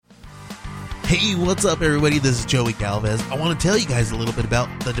Hey, what's up, everybody? This is Joey Galvez. I want to tell you guys a little bit about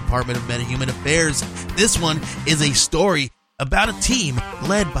the Department of Metahuman Affairs. This one is a story about a team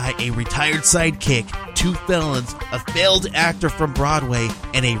led by a retired sidekick, 2 felons, a failed actor from Broadway,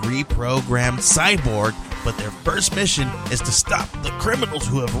 and a reprogrammed cyborg. But their first mission is to stop the criminals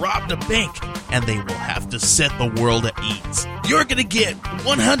who have robbed a bank, and they will have to set the world at ease. You're going to get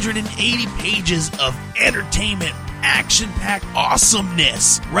 180 pages of entertainment, action-packed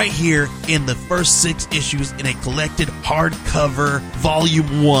awesomeness right here in the first 6 issues in a collected hardcover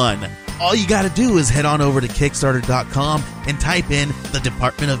volume 1. All you got to do is head on over to Kickstarter.com and type in the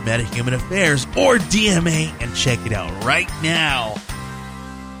Department of Metahuman Affairs or DMA and check it out right now.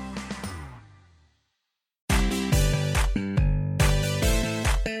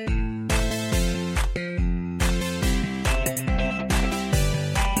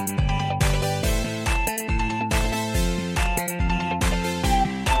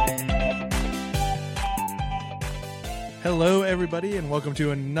 Hello, everybody, and welcome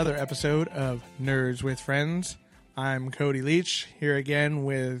to another episode of Nerds with Friends. I'm Cody Leach, here again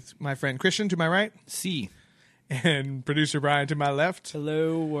with my friend Christian to my right. C. And producer Brian to my left.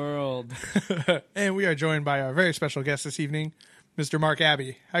 Hello, world. And we are joined by our very special guest this evening, Mr. Mark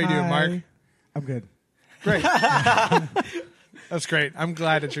Abbey. How you doing, Mark? I'm good. Great. That's great. I'm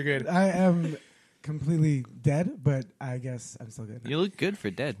glad that you're good. I am completely dead, but I guess I'm still good. You look good for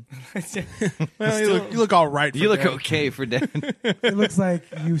dead. Well, you look all right. You look dead. okay for dead. It looks like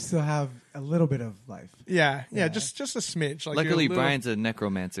you still have a little bit of life. Yeah, just a smidge. Like Luckily, you're a little- Brian's a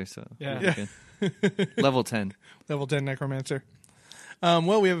necromancer, so Yeah. good. Level 10. Level 10 necromancer.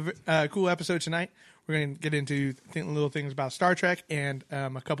 Well, we have a cool episode tonight. We're going to get into little things about Star Trek, and a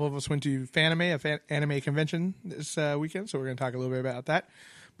couple of us went to Fanime, anime convention this weekend, so we're going to talk a little bit about that.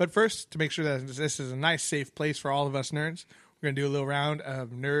 But first, to make sure that this is a nice, safe place for all of us nerds, we're going to do a little round of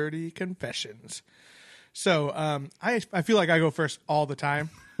nerdy confessions. So I feel like I go first all the time,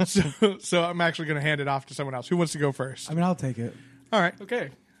 so I'm actually going to hand it off to someone else. Who wants to go first? I mean, I'll take it. All right. Okay.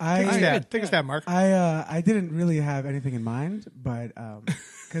 Take a stab, Mark. I didn't really have anything in mind, but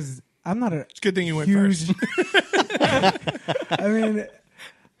because I'm not a. It's a good thing you went huge, first. I mean,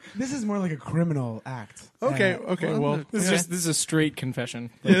 this is more like a criminal act. Okay. Well, This is a straight confession.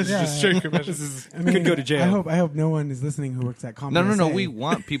 this is Yeah, just straight confession. I mean, could go to jail. I hope no one is listening who works at CompUSA. No. We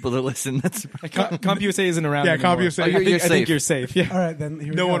want people to listen. That's CompUSA isn't around Yeah, anymore. CompUSA. I think- You're I think safe. you're safe. Yeah. All right, then here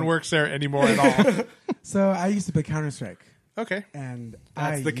we No go. one works there anymore at all. So I used to play Counter-Strike, Okay. and That's I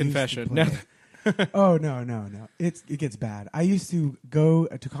the used to confession. play- No. Oh no! It gets bad. I used to go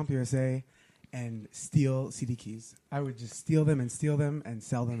to CompUSA and steal CD keys. I would just steal them and sell them.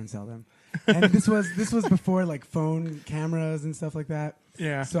 And this was before like phone cameras and stuff like that.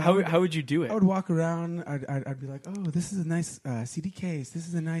 Yeah. So How would you do it? I would walk around. I'd be like, oh, this is a nice CD case. This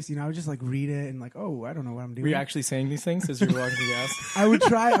is a nice. I would just like read it and like, oh, I don't know what I'm doing. Were you actually saying these things as you were walking through the house? I would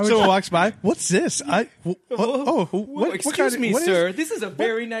try. Someone walks by. What's this? What Excuse kind of- me, what is- sir. This is a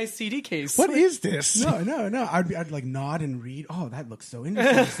very nice CD case. What is this? No. I'd like nod and read. Oh, that looks so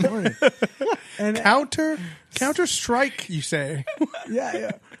interesting. Story. And Counter Strike, you say?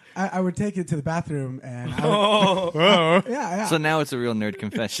 yeah. I would take it to the bathroom and I would, Oh. yeah. So now it's a real nerd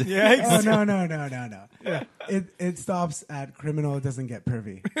confession. Oh no. Yeah. It stops at criminal. It doesn't get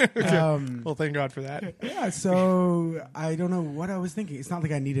pervy. Well, thank God for that. Yeah. So I don't know what I was thinking. It's not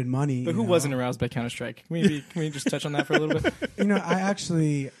like I needed money. But who wasn't aroused by Counter-Strike? Can we just touch on that for a little bit? I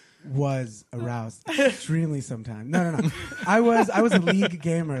actually was aroused extremely sometimes. No. I was a league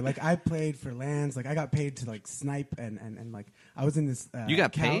gamer. Like I played for LANs. Like I got paid to like snipe and like I was in this. You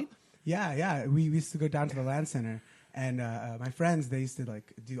got account. paid? Yeah. We used to go down to the LAN center, and my friends, they used to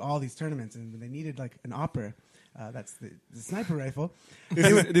like do all these tournaments, and they needed like an opera. That's the sniper rifle.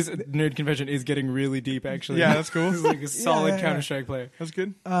 This nerd confession is getting really deep, actually. Yeah, that's cool. This is like a solid yeah. Counter-Strike player. That's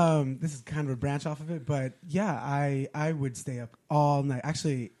good. This is kind of a branch off of it, but yeah, I would stay up all night.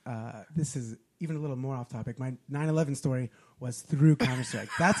 Actually, this is even a little more off topic. My 9/11 story was through Counter-Strike.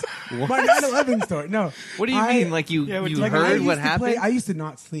 That's my 9/11 story. No. What do you mean? Like you like, I heard used what to happened? I used to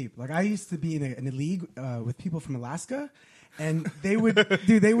not sleep. Like I used to be in a league with people from Alaska, and they would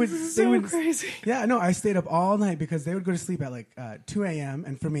Crazy. Yeah, no, I stayed up all night because they would go to sleep at like 2 a.m.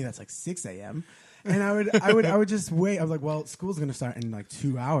 and for me that's like 6 a.m. And I would just wait. I was like, well, school's gonna start in like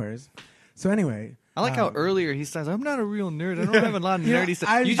 2 hours. So anyway, I like how earlier he says, I'm not a real nerd. I don't have a lot of You know, nerdy stuff.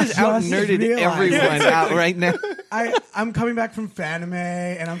 I You just just out-nerded realized- everyone Yeah, exactly. out right now. I'm coming back from Fanime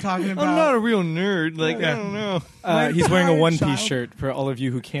and I'm talking about. I'm not a real nerd. Like, I don't know. He's wearing a tired One Piece child. shirt for all of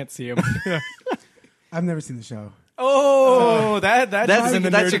you who can't see him. I've never seen the show. Oh, that's in the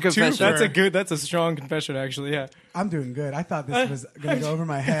that's nerd your confession. That's a strong confession, actually. Yeah. I'm doing good. I thought this was going to go over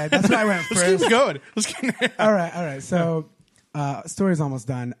my head. That's why I went Let's first. keep going. Let's get All right. So, story's almost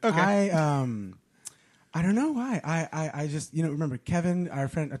done. Okay. I don't know why. I just remember Kevin, our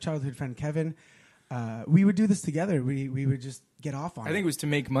childhood friend Kevin. We would do this together. We would just get off on. I think it was to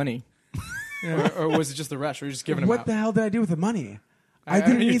make money, or was it just the rush? Or just giving them What out? the hell did I do with the money? I I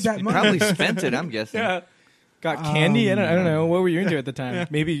didn't mean, need that you money. Probably spent it, I'm guessing. Yeah. Got candy? I don't know. What were you into at the time?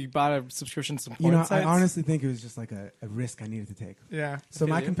 Maybe you bought a subscription to some porn I sites? honestly think it was just like a risk I needed to take. Yeah. So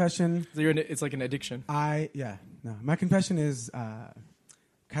my you. confession, So it's like an addiction. my confession is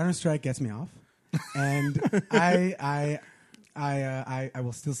Counter-Strike gets me off, and I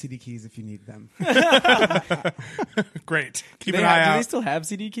will steal CD keys if you need them. Great. Keep Do an eye they out. still have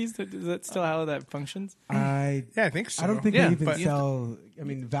CD keys? Is that still how that functions? I Yeah, I think so. don't think Yeah, they even but- sell. I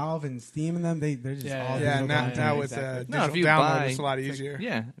mean, Valve and Steam and them. They're just Yeah, all Yeah, digital now, content. now with exactly. digital No, if you download, buy- it's a lot easier.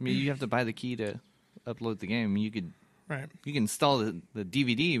 Yeah, I mean, you have to buy the key to upload the game. You can Right. install the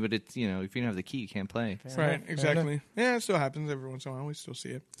DVD, but it's if you don't have the key, you can't play. Right. Exactly. Yeah, it still happens every once in a while. We still see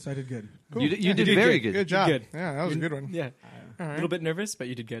it. So I did good. Cool. You did very good. Good job. Good. Yeah, that was a good one. Yeah. All A right. little bit nervous, but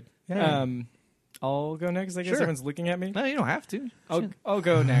you did good. Yeah. I'll go next. I guess Sure. everyone's looking at me. No, you don't have to. I'll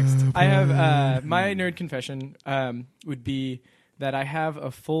go next. I have my nerd confession would be that I have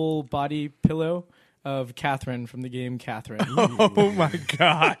a full body pillow of Catherine from the game Catherine. Oh my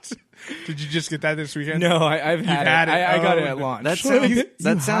God! Did you just get that this weekend? No, I've had it. I got it at launch. That Sure, sounds you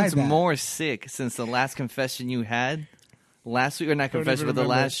that sounds hide that. more sick since the last confession you had last week, or not Don't confession, even but the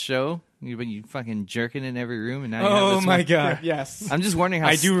remember. last show. You fucking jerking in every room, and now you have Oh this my one. god! Yes, I'm just wondering how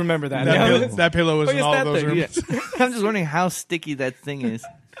I do remember that. That, Yeah. that pillow was Oh, in yes, all that of those thing, rooms. Yeah. I'm just wondering how sticky that thing is.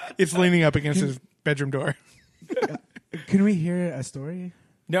 It's leaning up against his bedroom door. Can we hear a story?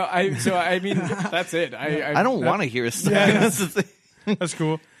 No, I mean that's it. I don't want to hear a story. That's the thing. That's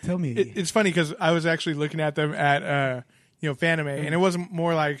cool. Tell me. It's funny because I was actually looking at them at Fanime, and it wasn't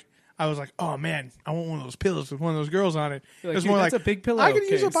more like I was like, oh man, I want one of those pillows with one of those girls on it. You're like, It was dude, more that's like a big pillow I could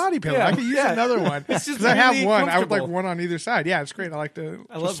use a case. body pillow. Yeah. I could use Yeah. another one It's just because I have really one. I would like comfortable. one on either side. Yeah, it's great. I like to.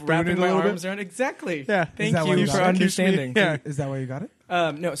 I love just spoon wrapping it a my little arms bit. around. Exactly. Yeah. Thank that why you you for got it? understanding. Yeah. Is that why you got it?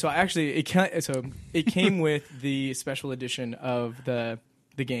 No, so actually, it came with the special edition of the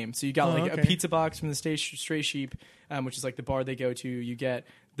game. So you got like okay. a pizza box from the Stray Sheep, which is like the bar they go to. You get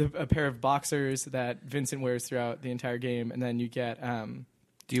a pair of boxers that Vincent wears throughout the entire game, and then you get.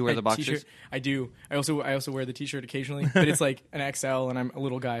 Do you wear a the boxers? t-shirt. I do. I also wear the t-shirt occasionally, but it's like an XL, and I'm a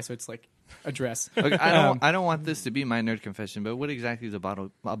little guy, so it's like a dress. Okay, I don't want this to be my nerd confession, but what exactly is a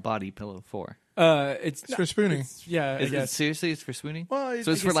body pillow for? It's for spooning. Yeah, I Is it guess. seriously it's for swooning? Well,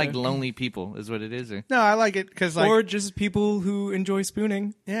 So it's I for guess like so. lonely people, is what it is, or? No, I like it because like Or just people who enjoy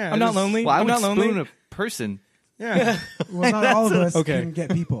spooning. Yeah, I'm not just- lonely. Well, I I'm would not lonely. spoon a person. yeah, Well, not all of us Okay. can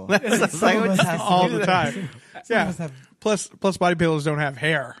get people. That's Some of us have all to- the time. Some Yeah. of us have. Plus body pillows don't have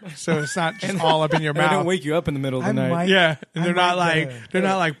hair, so it's not just all up in your And I mouth. don't wake you up in the middle of the I night. might- Yeah, and I they're not might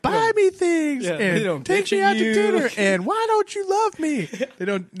like get buy me things Yeah, they and don't take bitch me at out to you. dinner and why don't you love me? They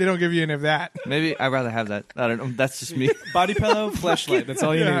don't give you any of that. Maybe I'd rather have that. I don't know. That's just me. Body pillow, fleshlight. That's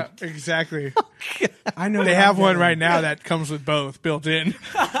all you Yeah, need. exactly. I know They what have I'm one getting. right now that comes with both built in.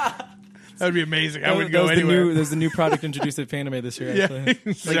 That would be amazing. I would That go was anywhere. There's the new product introduced at Fanime this year. Yeah. Actually. Like,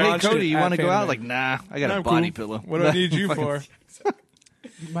 They hey, launched Cody, it you at want to go out? Fanime. Like, nah, I got a I'm body cool. pillow. What do I need you for?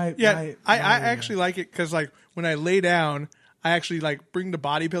 Yeah, I actually like it because like when I lay down, I actually like bring the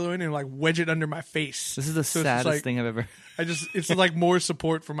body pillow in and like wedge it under my face. This is the So it's just, saddest like, thing I've ever. it's like more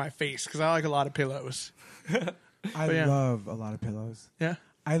support for my face because I like a lot of pillows. I yeah. love a lot of pillows. Yeah.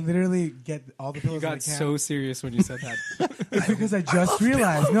 I literally get all the You pillows I got can. so serious when you said that. It's because I just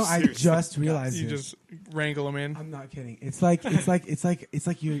realized. No, I just realized. You this. just wrangle them in. I'm not kidding. It's like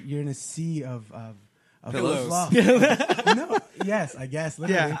you're in a sea of Pillows. fluff. No, yes, I guess.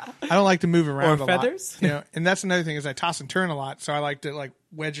 Literally. Yeah, I don't like to move around Or a feathers? lot. You know, and that's another thing is I toss and turn a lot, so I like to like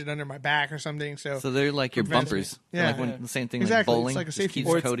wedge it under my back or something. So So they're like your Prevents me. bumpers. Yeah. Like when, the same thing Exactly. like It's bowling. like a just safety keeps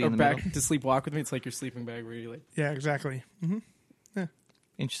Or it's Cody or in the back middle. to sleepwalk with me. It's like your sleeping bag where you like yeah, exactly. Hmm.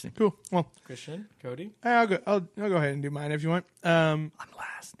 Interesting. Cool. Well, Christian, Cody. I'll go ahead and do mine if you want. I'm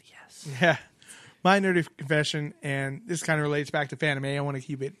last. Yes. Yeah. My nerdy confession, and this kind of relates back to Fanime. I want to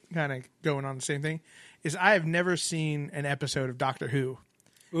keep it kind of going on the same thing. Is I have never seen an episode of Doctor Who.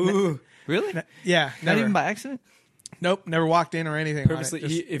 Ooh, Really? Yeah, Not never. even by accident? Nope, never walked in or anything. on it. purposely.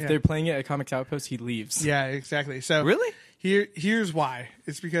 Just- If yeah. they're playing it at Comics Outpost, he leaves. Yeah, exactly. So Really? here's why.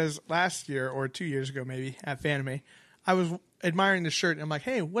 It's because last year or 2 years ago maybe at Fanime, I was admiring the shirt and I'm like,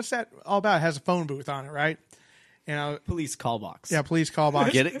 hey, what's that all about? It has a phone booth on it, right? And Police call box. police call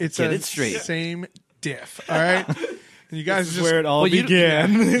box. Get it- It's get a it straight. Same diff. All right. And you guys This is just where it all you,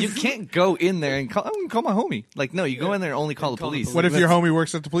 began. you can't go in there and call my homie. Like, no, you go in there and only call the police. What if your homie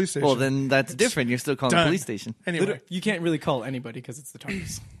works at the police station? Well, then that's different. You're still calling Done. the police station. Anyway, You can't really call anybody because it's the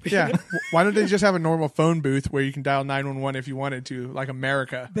TARDIS. yeah. Why don't they just have a normal phone booth where you can dial 911 if you wanted to, like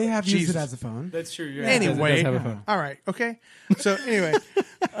America? They have used Jesus. it as a phone. That's true. You're Anyway, it does have a phone. all right, okay. So anyway,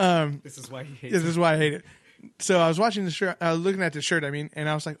 This is why he hates yeah, this is why I hate it. So I was watching the shirt, looking at the shirt. And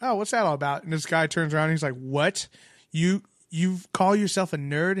I was like, "Oh, what's that all about?" And this guy turns around, and he's like, "What? You call yourself a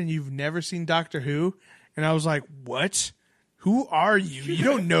nerd and you've never seen Doctor Who?" And I was like, "What? Who are you? You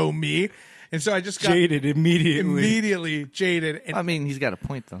don't know me." And so I just got jaded immediately. jaded. And I mean, he's got a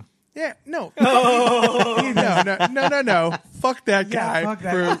point, though. yeah, no, no. Fuck that Yeah, guy fuck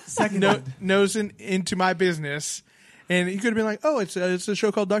that. for Seconded. nosing into my business. And he could have been like, "Oh, it's a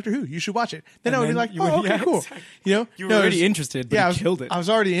show called Doctor Who. You should watch it." Then And I would be then like, you "Oh, would- okay, yeah, cool." exactly. You know, You were No, it already was- interested, but yeah, you I was, killed it. I was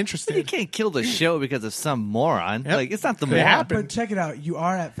already You interested. can't kill the show because of some moron. Yep. Like, it's not the It moron. happened. But check it out. You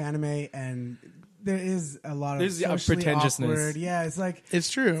are at Fanime, and there is a lot of There's, socially pretentiousness. awkward. Yeah, it's like It's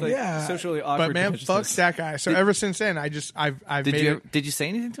true, Like, Yeah. socially awkward. but man, fuck pretentiousness. that guy. So ever since then, I've Did made you it. did you say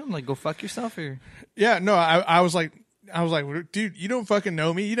anything to him? Like, go fuck yourself, or Yeah, no, I was like, dude, you don't fucking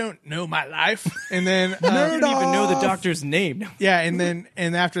know me. You don't know my life. And then You don't even know the doctor's name. yeah,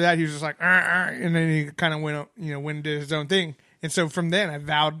 and after that, he was just like, and then he kind of went and did his own thing. And so from then, I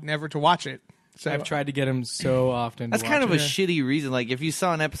vowed never to watch it. So I've tried to get him so often. that's to kind watch of a it. shitty reason. Like, if you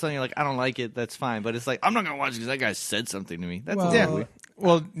saw an episode and you're like, I don't like it, that's fine. But it's like, I'm not gonna watch it because that guy said something to me. That's Well, yeah. weird.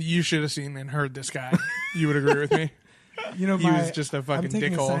 Well, you should have seen and heard this guy. You would agree with me. you know, He was just a fucking I'm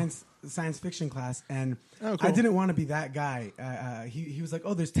taking dickhole. a science fiction class, and Oh, cool. I didn't want to be that guy. He was like,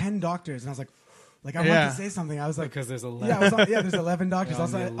 "Oh, there's 10 doctors," and I was like, I Yeah. wanted to say something. I was like, Because there's 11. yeah, there's 11 doctors. You're I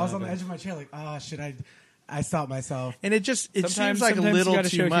was, on the I was on the 11. edge of my chair, like, oh shit, I stopped myself. And it seems Sometimes like a you little gotta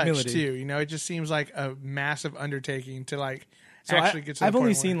too show much humility. too. You know, it just seems like a massive undertaking to like So actually get to the I've only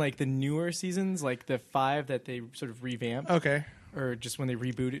point seen where- like the newer seasons, like the 5 that they sort of revamped, okay, or just when they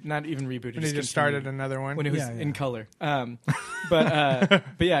rebooted, not even rebooted. when they just started another one. when it was Yeah, yeah. in color. But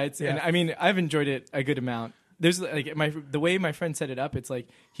yeah, it's and Yeah. I mean I've enjoyed it a good amount. There's like the way my friend set it up. It's like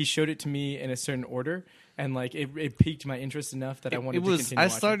he showed it to me in a certain order, and like it piqued my interest enough that I wanted It to was. continue. I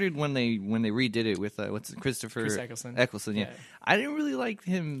watching. started when they redid it with Christopher Chris Eccleston. Yeah. Yeah. I didn't really like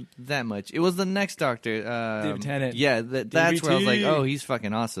him that much. It was the next Doctor, David Tennant. Yeah, that's where I was like, DVT. oh, he's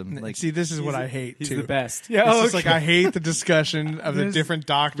fucking awesome. Like, See, this is what I hate He's too. the best. Yeah, Yeah, it's like I hate the discussion of the There's- different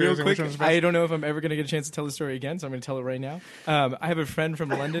doctors Real and quick, which one's best. I don't know if I'm ever going to get a chance to tell the story again, so I'm going to tell it right now. I have a friend from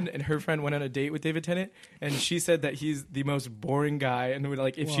London, and her friend went on a date with David Tennant, and she said that he's the most boring guy. And would,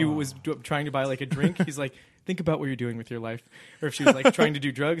 like, if she Wow. was trying to buy like a drink, he's like, think about what you're doing with your life. Or if she was like trying to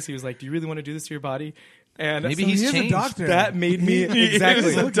do drugs, he was like, do you really want to do this to your body? And Maybe So he's he is changed. a doctor. that made me He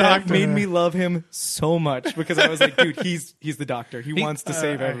exactly is a that doctor. made me love him so much because I was like, dude, he's the doctor. He wants to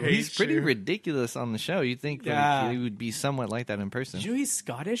save I everyone. hate He's pretty you. ridiculous on the show. You think Yeah. like, he would be somewhat like that in person? Did you know he's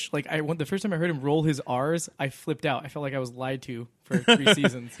Scottish? Like the first time I heard him roll his R's, I flipped out. I felt like I was lied to for 3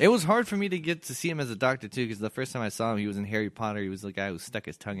 seasons. It was hard for me to get to see him as a doctor too, because the first time I saw him, he was in Harry Potter. He was the guy who stuck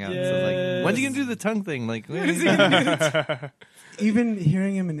his tongue out. So I was like, when's he gonna do the tongue thing? Like, when is he- Even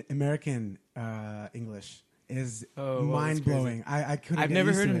hearing him in American English is Oh, well, mind blowing. I couldn't. I've get never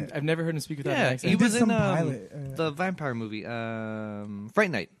used heard to him. it. I've never heard him speak without an yeah, accent. he did was in some pilot, the vampire movie,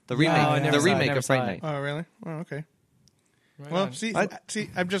 Fright Night, the Yeah, remake, I never the saw it, remake never of Fright saw it. Night. Oh, really? Oh, okay. Right Well, on. see,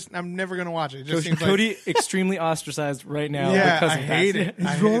 I'm never gonna watch it. It just Cody, seems like Cody extremely ostracized right now. yeah, because I of hate that. it. I He's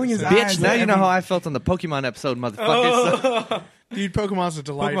hate rolling it his so eyes. much. Bitch, now you know how I felt on the Pokemon episode, motherfuckers. Dude, Pokemon's a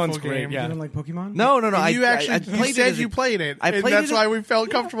delightful Pokemon's great, game. yeah. You don't like Pokemon? No. And you actually I you played said it as a- you played it. I and played that's it- why we felt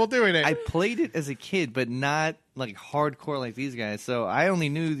comfortable doing it. I played it as a kid, but not like hardcore like these guys. So I only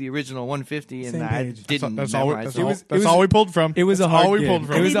knew the original 150, and Same I page. didn't that's all. memorize That's, it. all, was- that's all we pulled from. It was That's a hard all we game. pulled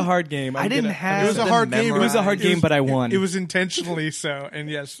from. It was a hard game. I didn't have. It was a them hard game. It was a hard memorized. game, but I won. It was intentionally so. And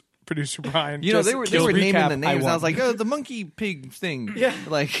yes, producer Brian. You know, Just they were to naming recap, the I names. And I was won. like, oh, the monkey pig thing. Yeah.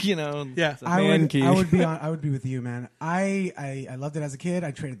 Like, you know. Yeah. so- I Man would, key. I would be on. I would be with you, man. I loved it as a kid.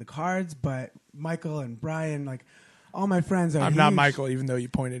 I traded the cards, but Michael and Brian, like all my friends, are I'm not huge- Michael, even though you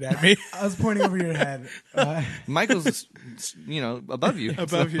pointed at me I was pointing over your head. Michael's, above you.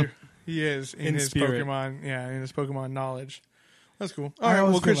 above you. He is in, In his spirit. Pokemon. Yeah, in his Pokemon knowledge. That's cool. All I right,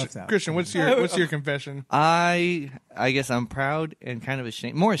 always well, feel left out. Christian, what's your confession? I guess I'm proud and kind of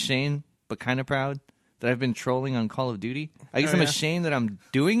ashamed. More ashamed, but kind of proud that I've been trolling on Call of Duty. I guess Oh, I'm yeah? ashamed that I'm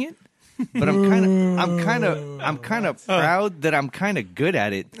doing it, but I'm kind of proud that I'm kind of good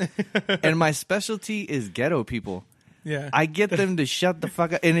at it. And my specialty is ghetto people. Yeah. I get them to shut the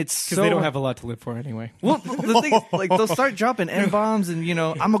fuck up, and it's Because so they don't have a lot to live for anyway. Well, the thing is, like, they'll start dropping N-bombs, and, you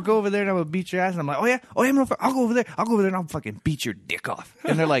know, I'm going to go over there and I'm going to beat your ass. And I'm like, oh, yeah, I'll go over there. I'll go over there and I'll fucking beat your dick off.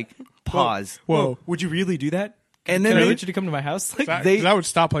 And they're like, pause. Whoa. Would you really do that? And Can then I they, get you to come to my house? Like, Because I would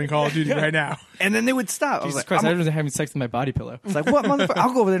stop playing Call of Duty right now. and then they would stop. I was Jesus like, Christ, I was having sex with my body pillow. it's like, what, motherfucker?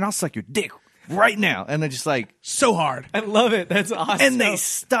 I'll go over there and I'll suck your dick right now. And they're just like, So hard. I love it. That's awesome. and they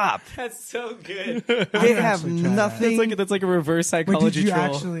stop. That's so good. They have actually tried that. nothing. That's like a reverse Wait, did psychology you troll.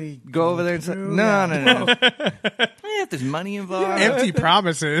 actually Go over there and say, through? no, Yeah. no. Yeah, if there's money involved. Empty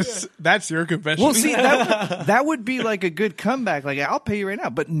promises. That's your confession. Well, see, that would be like a good comeback. Like, I'll pay you right now.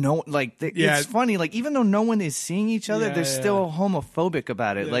 But no, like, Yeah. it's funny. Like, even though no one is seeing each other, Yeah, they're yeah. still homophobic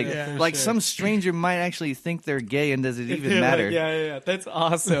about it. like, yeah, like sure. some stranger might actually think they're gay, and does it even They're like, matter? yeah. That's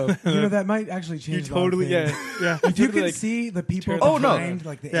awesome. You know, that might actually change. a lot of things. yeah. If you Totally, can like, see the people Oh, no. behind,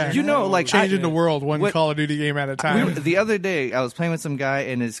 like the Yeah. internet, You know, like, Changing the world one What- Call of Duty game at a time. The other day, I was playing with some guy,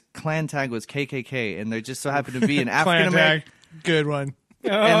 and his clan tag was KKK, and there just so happened to be an Clan African American. tag. Good one.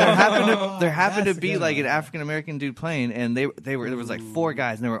 And there happened to that's a be good like one. an African American dude playing, and they were there was like 4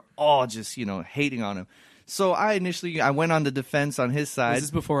 guys, and they were all just, you know, hating on him. So I went on the defense on his side. This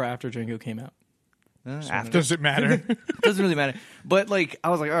is before or after Django came out. After. Does it matter? Doesn't really matter. But like, I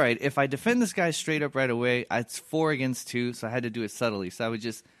was like, all right, if I defend this guy straight up right away, it's 4 against 2, so I had to do it subtly. So I would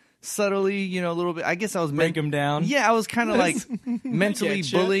just subtly, you know, a little bit. I guess I was Break 'em down. Yeah, I was kind of like mentally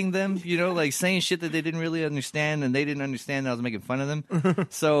Getcha. bullying them, you know, like saying shit that they didn't really understand, and they didn't understand that I was making fun of them.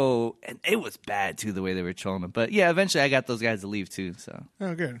 So, and it was bad too the way they were trolling them. But yeah, eventually I got those guys to leave too. So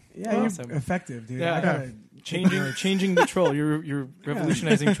Oh, good. Yeah, Awesome. you're effective, dude. Yeah. I gotta, Changing the troll. You're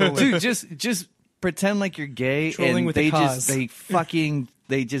revolutionizing trolling. dude, just pretend like you're gay, Trolling and with a they cause.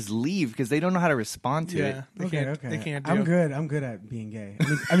 they just leave because they don't know how to respond to it. Yeah. They okay, can't, okay. They can't do I'm it. good. I'm good at being gay.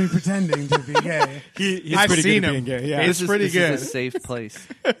 I mean pretending to be gay. He's I've pretty seen good at him. being gay. Yeah. It's pretty this good. is a safe place.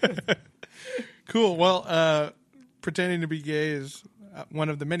 Cool. Well, pretending to be gay is one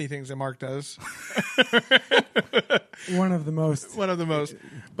of the many things that Mark does. One of the most. One of the most.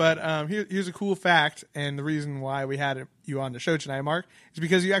 But here's a cool fact, and the reason why we had you on the show tonight, Mark, is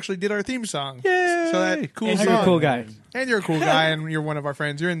because you actually did our theme song. Yay! So that cool And song. you're a cool guy. And you're a cool guy, and you're one of our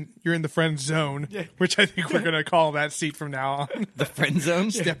friends. You're in the friend zone, which I think we're gonna call that seat from now on. The friend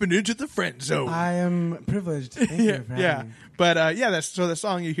zone. Stepping into the friend zone. I am privileged. Thank you for having Yeah, me. but that's so the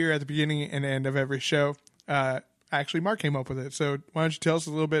song you hear at the beginning and end of every show. Actually, Mark came up with it. So why don't you tell us a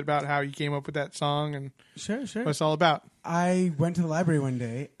little bit about how you came up with that song and Sure. what it's all about? I went to the library one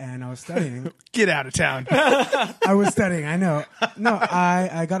day and I was studying. Get out of town. I was studying. I know. No,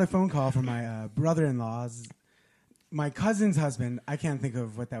 I got a phone call from my brother-in-law's, my cousin's husband. I can't think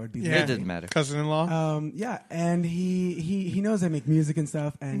of what that would be. Yeah. It doesn't matter. Cousin-in-law. Yeah, and he knows I make music and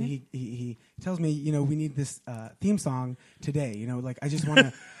stuff, and he tells me, you know, we need this theme song today. You know, like I just want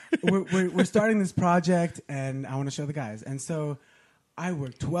to. we're starting this project, and I want to show the guys. And so I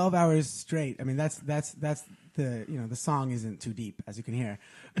worked 12 hours straight. I mean, that's the, you know, the song isn't too deep, as you can hear,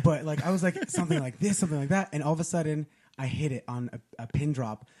 but like I was like something like this, something like that, and all of a sudden I hit it on a pin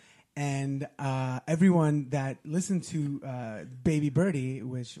drop. And everyone that listened to Baby Birdie,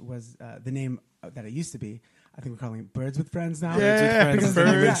 which was the name that it used to be, I think we're calling it Birds with Friends now. Yeah, Because-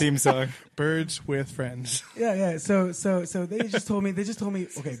 Birds. yeah. Theme song. Birds with friends. Yeah. So they just told me,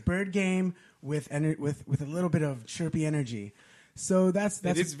 okay, bird game with a little bit of chirpy energy. So that's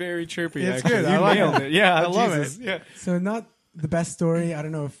It is very chirpy. It's actually. good. You I like nailed it. it. Yeah, I love Jesus. it. Yeah. so not the best story. I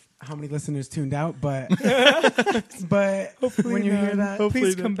don't know how many listeners tuned out, but but when you hear that, Hopefully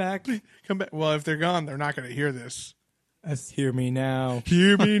Please not. come back. Come back. Well, if they're gone, they're not going to hear this. Hear me now.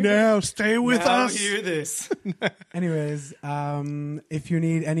 Hear me now. Stay with Now us. hear this. anyways, if you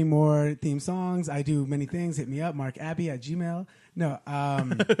need any more theme songs, I do many things. Hit me up, markabbey@gmail. No,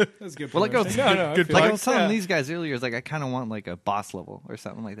 That's good. Well, like I was, no, I good feel like I it. was telling Yeah. these guys earlier, it's like I kind of want like a boss level or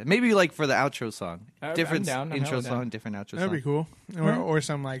something like that. Maybe like for the outro song, I'm different down. I'm intro hella song, down. different outro That'd song. be cool. Or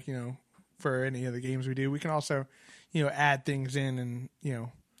some like, you know, for any of the games we do, we can also, you know, add things in and, you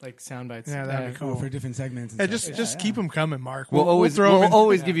know, Like sound bites. Yeah, that'd be cool. for different segments. And yeah, stuff. just keep them coming, Mark. We'll always throw 'em in.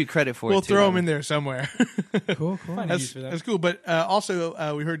 always give you credit for We'll it. Too, throw them Adam. in there somewhere. Cool. Find a use for that. That's cool. But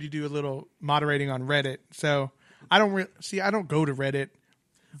also, we heard you do a little moderating on Reddit. So I don't I don't go to Reddit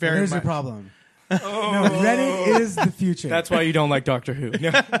very Here's much. your problem. No, Reddit is the future. That's why you don't like Doctor Who.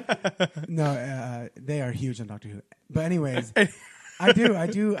 No. No, they are huge on Doctor Who. But anyways, I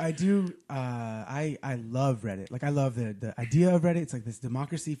love Reddit. Like I love the idea of Reddit. It's like this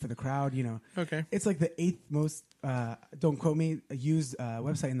democracy for the crowd. You know, Okay. it's like the 8th most don't quote me used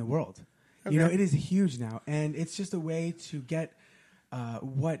website in the world. Okay. You know, it is huge now, and it's just a way to get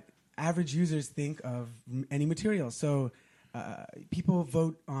what average users think of any material. So people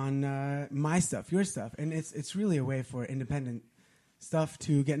vote on my stuff, your stuff, and it's really a way for independent stuff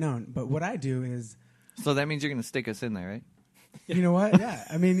to get known. But what I do is, So that means you're going to stick us in there, right? you know what? Yeah,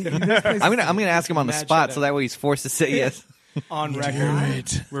 I mean, I'm gonna ask him on the Match spot, it so up. that way he's forced to say yes. On record,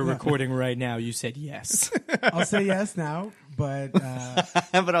 Right. we're recording right now. You said yes. I'll say yes now, but But I'll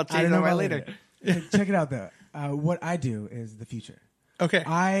I change don't that know right about later. Check it out though. What I do is the future. Okay.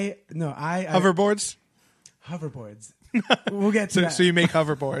 I Hoverboards. hoverboards. We'll get to So, that. so you make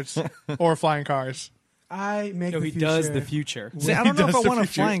hoverboards or flying cars. I make No, the he future. does the future. See, I don't know if I does the want a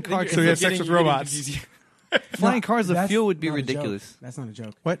future. flying car. So he has sex with robots. Flying cars of That's fuel would be not a joke. ridiculous. That's not a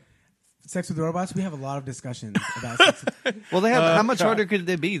joke. What? Sex with robots. We have a lot of discussions about sex. Well, they have. How much harder could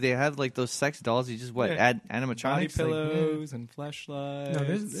they be? They have like those sex dolls. You just add Body animatronics. pillows and flashlights. No,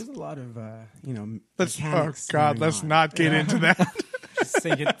 there's a lot of Let's. Oh mechanics God, going let's on. not get into that.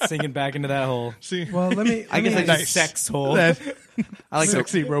 sinking back into that hole. See, Well, let me. I guess let me- I nice. Sex hole. that, I like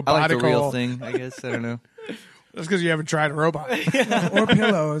sexy the, robotic I like the real hole. thing. I guess I don't know. That's because you haven't tried a robot. or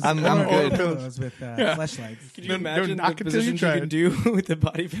pillows. I'm or good. pillows with flashlights. Can you No, imagine knock the until you positions try you can do with the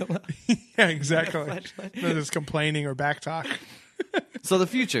body pillow? Yeah, exactly. Flashlight. No, there's complaining or back talk. So the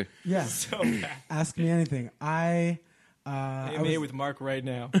future. Yeah. So bad. Ask me anything. I AMA was- with Mark right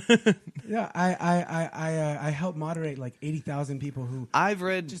now. Yeah, I help moderate like 80,000 people who I've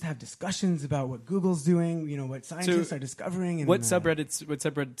read. just have discussions about what Google's doing. What scientists So, are discovering. And, What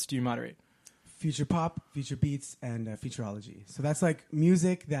subreddits do you moderate? Future pop, future beats, and futurology. So that's like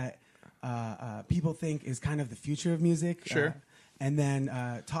music that people think is kind of the future of music. Sure. And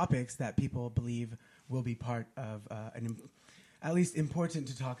then topics that people believe will be part of at least important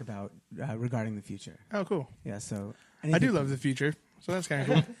to talk about regarding the future. Oh, cool. Yeah. So I do love the future, so that's kind of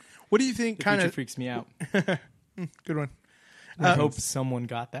cool. What do you think? The Kind future of freaks me out. good one. I hope someone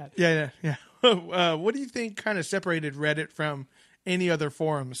got that. Yeah. What do you think kind of separated Reddit from any other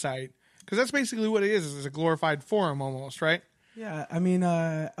forum site? Because that's basically what it is. It's a glorified forum almost, right? Yeah, I mean,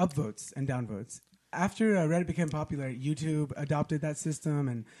 upvotes and downvotes. After Reddit became popular, YouTube adopted that system,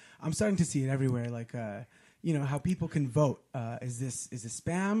 and I'm starting to see it everywhere. Like, how people can vote. Is this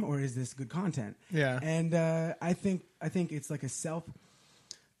spam or is this good content? Yeah. And I think it's like a self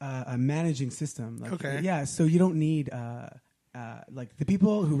managing system. Like, Okay. Yeah. So you don't need like the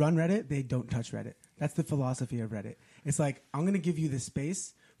people who run Reddit. They don't touch Reddit. That's the philosophy of Reddit. It's like, I'm going to give you the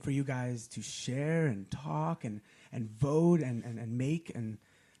space for you guys to share and talk and vote and make, and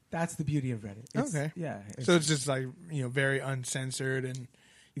that's the beauty of Reddit. Okay. Yeah. So it's just like very uncensored and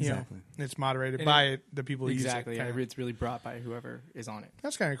Exactly. it's moderated And by the people who Exactly. use it. Yeah, kinda. it's really brought by whoever is on it.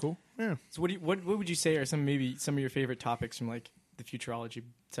 That's kind of cool. Yeah. So what would you say are some of your favorite topics from like the futurology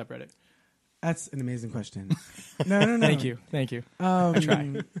subreddit? That's an amazing question. No. Thank you.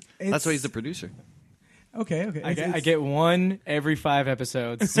 Try. That's why he's the producer. Okay. I get one every 5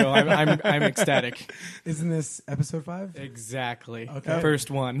 episodes, so I'm ecstatic. Isn't this episode 5? Exactly. Okay.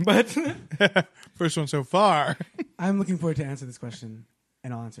 First one, but First one so far. I'm looking forward to answer this question,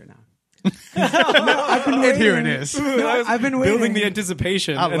 and I'll answer it now. And here it is. I've been waiting. building the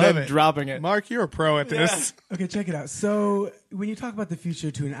anticipation I and love then it. dropping it. Mark, you're a pro at this. Okay, check it out. So when you talk about the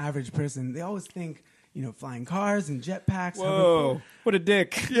future to an average person, they always think, flying cars and jetpacks. Whoa, what a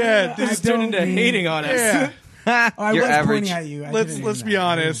dick! Yeah, This I has turned don't into mean- hating on us. Yeah. Oh, I You're was average. pointing at you. I let's didn't let's mean be that.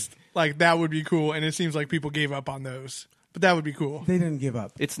 honest. Like that would be cool, and it seems like people gave up on those. But that would be cool. They didn't give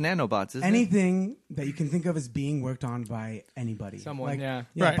up. It's nanobots, isn't it? Anything that you can think of as being worked on by anybody. Someone, Like, yeah.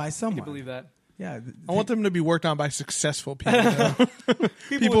 Right. by I someone. can believe that. Yeah. I want them to be worked on by successful people. though.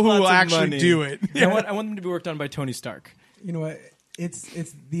 People with who lots will of actually money. do it. I want them to be worked on by Tony Stark. You know what? It's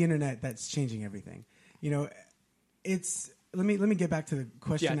the internet that's changing everything. It's let me get back to the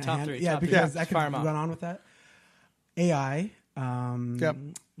question Yeah, at top hand. three, Yeah, top three. because Yeah, I could fire 'em run out. on with that. AI, Yep.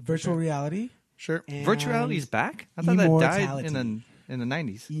 virtual reality, Sure. and Virtual reality's back. I thought that died immortality. in the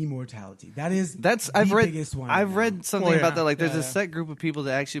 90s. Immortality. That is That's the I've read. biggest one. I've right read something Well, about yeah. that. Like, there's Yeah, a yeah. set group of people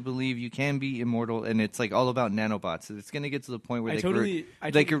that actually believe you can be immortal, and it's like all about nanobots. It's going to get to the point where I they totally-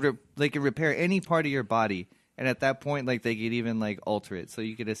 they can repair any part of your body, and at that point, like they could even like alter it, so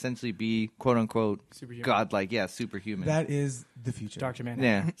you could essentially be quote unquote Superhuman. godlike, yeah, superhuman. now. That is the future. Dr. Manhattan.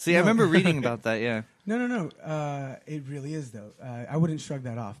 yeah. See, I remember reading about that. Yeah. No. It really is though. I wouldn't shrug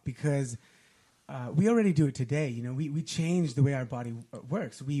that off because we already do it today. We changed the way our body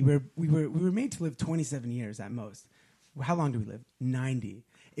works. We were made to live 27 years at most. How long do we live? 90.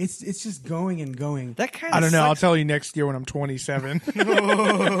 It's just going and going. That kind of I don't know. I'll tell you next year when I'm 27.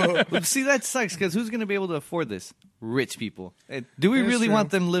 See, that sucks because who's going to be able to afford this? Rich people. Do we That's really true.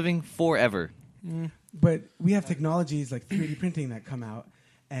 want them living forever? But we have technologies like 3D printing that come out,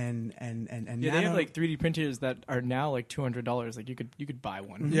 and Yeah, they have like 3D printers that are now like $200. Like you could buy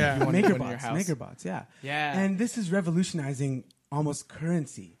one. Yeah. if you wanted one in your MakerBots, house. MakerBots, yeah. Yeah. And this is revolutionizing almost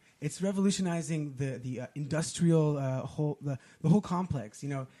currency. It's revolutionizing the industrial the whole complex. You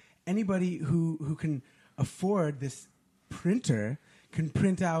know, anybody who can afford this printer can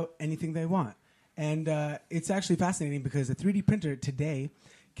print out anything they want. And it's actually fascinating because a 3D printer today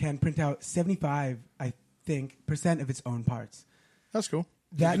can print out 75, I think, % of its own parts. That's cool.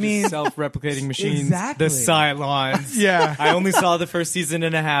 That means self-replicating machines. Exactly. The Cylons. Yeah. I only saw the first season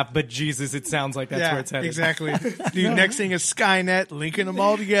and a half, but Jesus, it sounds like that's yeah, where it's headed. exactly. Dude, next thing is Skynet, linking them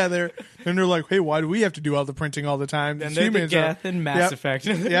all together. And they're like, hey, why do we have to do all the printing all the time? And These they're the humans Geth and Mass Yep. Effect.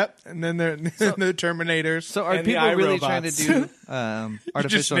 Yep. And then they're the Terminators. So are And the people really trying to iRobots. do You just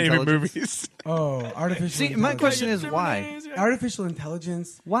artificial naming intelligence? movies. artificial See, intelligence. my question is why? Artificial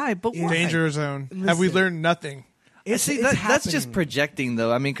intelligence. Why? But why? Danger zone. Have we Listen. learned nothing? See, It's that's just happening. projecting,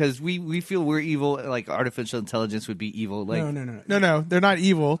 though. I mean, because we feel we're evil. Like artificial intelligence would be evil. Like No. No, they're not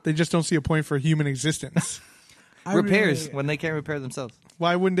evil. They just don't see a point for human existence. I repairs really- when they can't repair themselves.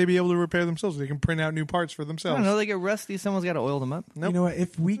 Why wouldn't they be able to repair themselves? They can print out new parts for I themselves. don't know. They get rusty. Someone's got to oil them up. Nope. You know what?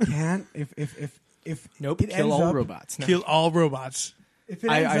 If we can't, if Nope. it Kill ends all up, robots. No. Kill all robots. If it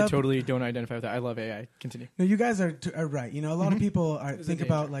ends I up, totally don't identify with that. I love AI. Continue. No, you guys are right. You know, a lot of people There's a think danger.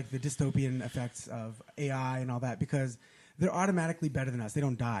 about like the dystopian effects of AI and all that because they're automatically better than us. They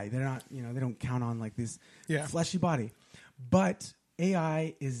don't die. They're not. You know, they don't count on like this Yeah. fleshy body. But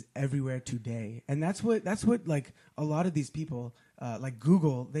AI is everywhere today, and that's what like a lot of these people like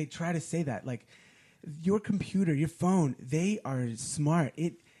Google. They try to say that like your computer, your phone, they are smart.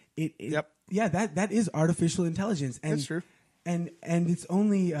 Yep. Yeah, that is artificial intelligence. And That's true. And it's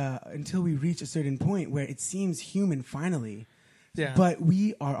only until we reach a certain point where it seems human finally. Yeah. But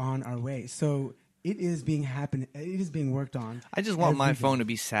we are on our way. So it is being worked on. I just want my every day. phone to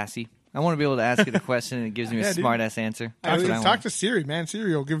be sassy. I want to be able to ask it a question and it gives me Yeah, a dude. smart ass answer. Talk, That's what I talk want. to Siri, man.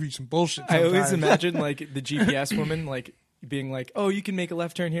 Siri will give you some bullshit. I always sometimes. imagine like the GPS woman like being like, "Oh, you can make a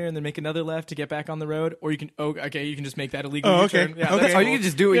left turn here and then make another left to get back on the road, or you can you can just make that illegal Oh, okay. U-turn." Yeah, Okay. that's Or you cool. can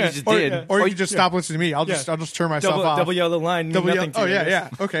just do what Yeah. you just Or, did. or you can just stop listening to me. I'll just turn myself off. double yellow line. Double nothing yellow. to Oh it. yeah.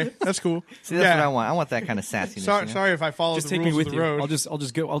 Okay, that's cool. See, that's yeah. what I want. I want that kind of sassiness. Sorry, you know? sorry if I follow Just the take me rules with of the you. road.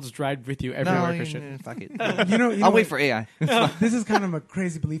 I'll just ride with you No, everywhere, you- Christian. fuck it. You know I'll wait what? for AI. This is kind of a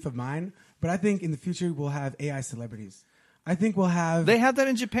crazy belief of mine, but I think in the future we'll have AI celebrities. I think we'll have They have that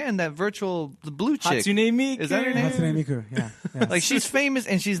in Japan. That the blue chick. Hatsune Miku. Is that her name? Hatsune Miku. Yeah. Like she's famous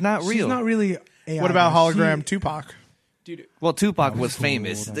and she's not real. She's not really AI. What about though. hologram She- Tupac? Dude, Well, Tupac was was cool.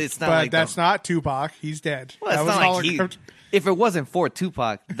 famous. It's not But like that's not Tupac. He's dead. Well, that it's was not like he, hologram. if it wasn't for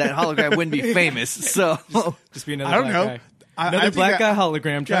Tupac, that hologram wouldn't be famous. So just be another I don't black know. guy. I Another think black that- guy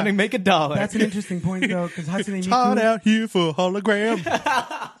hologram trying Yeah. to make $1. That's an interesting point though, because Hatsune Hot Miku. out here for hologram.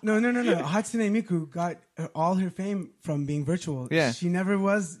 No. Hatsune Miku got all her fame from being virtual. Yeah. She never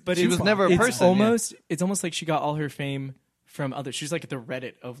was. But She it's- was never a it's person, Almost, it's almost like she got all her fame from other. She's like at the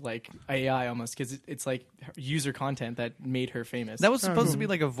Reddit of like AI almost because it's like user content that made her famous. that was supposed to be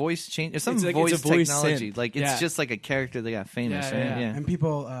like a voice change. It's some It's like- voice it's a voice technology. synth. Like it's Yeah. just like a character that got famous, Yeah, right? yeah. Yeah. And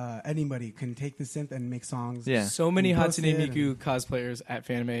people, anybody can take the synth and make songs. Yeah. so many And post Hatsune it Miku cosplayers at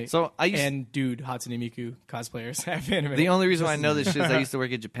Fanime. So I used and dude, Hatsune Miku cosplayers at Fanime. the only reason why I know this shit is I used to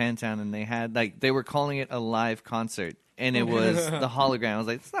work at Japantown and they had like they were calling it a live concert. And it was the hologram. I was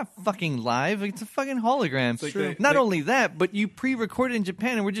like, it's not fucking live. It's a fucking hologram. like they- Not they- only that, but you pre-recorded in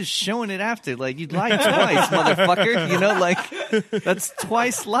Japan and we're just showing it after. Like, you lied twice, motherfucker. You know, like, that's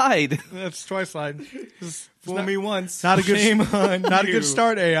twice lied. That's twice line. Fool me once. Not a good, Shame on not a you. good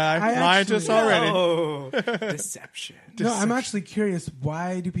start. AI lying to us actually- already. Oh, deception. No, I'm actually curious.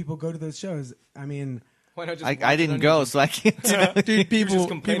 Why do people go to those shows? I mean, Why not just I watch it didn't on go, YouTube? so I can't. Dude, people just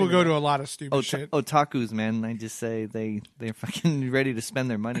complaining go to about a lot of stupid shit. Otakus, man. I just say they're fucking ready to spend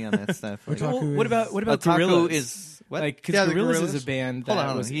their money on that stuff. Like, Otaku Well, what about Otaku Gorillaz? is what? Like, because Yeah, the Gorillaz Gorillaz. is a band that Hold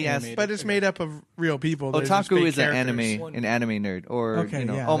on, was he asked- animated. But it's made up of real people. They're just Otaku fake is an characters. anime nerd, or Okay,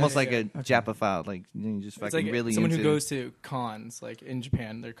 yeah, almost like that's- a okay. Japophile, like you just It's fucking like really someone into. who goes to cons, like in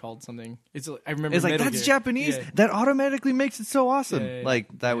Japan, they're called something. It's I remember. It's like Metal that's Gear. Japanese. Yeah. That automatically makes it so awesome. Yeah, yeah, like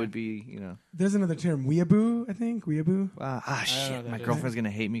that yeah. would be, there's another term, weeaboo. I think weeaboo. shit. what My that is. girlfriend's gonna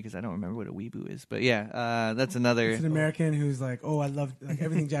hate me because I don't remember what a weeaboo is. But yeah, that's another. It's an American who's like, oh, I love like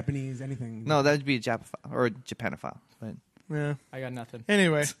everything Japanese, anything. No, that would be a Japophile or a Japanophile. But Yeah. I got nothing.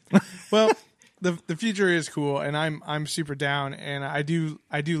 Anyway, well, the future is cool, and I'm super down, and I do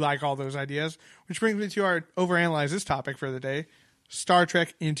like all those ideas. Which brings me to our overanalyze this topic for the day: Star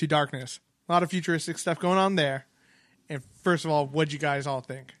Trek Into Darkness. A lot of futuristic stuff going on there, And first of all, what'd you guys all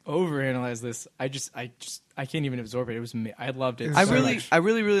think? Overanalyze this. I can't even absorb it. It was I loved it. I so really, much. I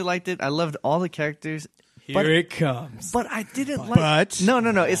really, really liked it. I loved all the characters. Here it comes. But I didn't like. But-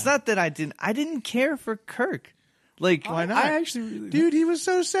 No. It's not that I didn't care for Kirk. Like, Why not? I actually really Dude, he was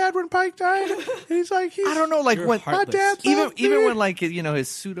so sad when Pike died. And he's like, I don't know, like You're when heartless. my dad even left even me. when like his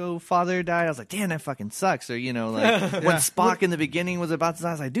pseudo father died, I was like, damn, that fucking sucks. Or like when Spock in the beginning was about to die,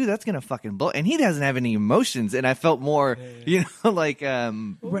 I was like, dude, that's gonna fucking blow. And he doesn't have any emotions, and I felt more like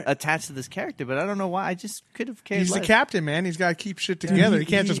attached to this character. But I don't know why. I just could have cared. He's the less. captain, man. He's got to keep shit together. He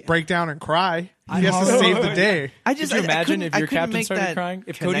can't just break down and cry. He has to hollered- save the day. I just Could you I imagine couldn't- if I your couldn't captain make started that crying?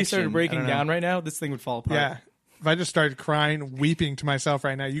 If Cody connection. started I breaking don't know. down right now, this thing would fall apart. Yeah. If I just started crying, weeping to myself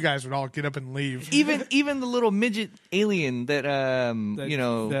right now, you guys would all get up and leave. Even the little midget alien that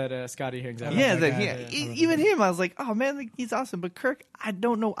that Scotty hangs out. yeah, with. that, guy. yeah, even him, I was like, oh man, like, he's awesome. But Kirk, I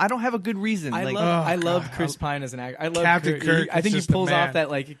don't know. I don't have a good reason. I like, love God. Chris Pine as an actor. I love Captain Kirk I is think he just the pulls man. off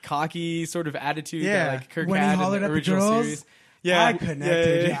that like cocky sort of attitude Yeah. that like Kirk When he had in hollered the at the original girls, series. Yeah, I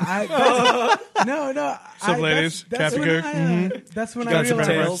connected. Yeah. No. Sup, ladies? That's Captain when Kirk? that's when I Got some Realized-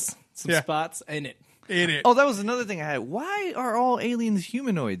 realized. tails, some Yeah. spots in it. In it. oh, that was another thing I had. Why are all aliens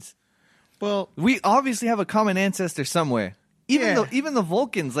humanoids? Well, We obviously have a common ancestor somewhere. Yeah. Even the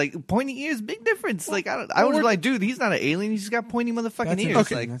Vulcans, like pointy ears, big difference. Like I was like, dude, he's not an alien. He's just got pointy motherfucking That's ears.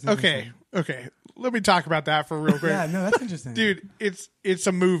 okay, Like, That's okay. Let me talk about that for real quick. Yeah, no, that's interesting. Dude, it's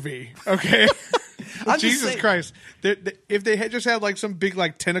a movie, okay? I'm just Jesus saying- Christ. If they had just had like some big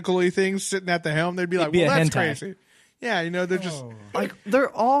like tentacle-y things sitting at the helm, they'd be like, be well, a that's hentai. crazy. Yeah, they're just... Oh. like they're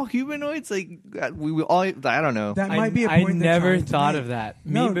all humanoids. Like we all. I don't know. That might be a I point they're never trying to thought make. of that.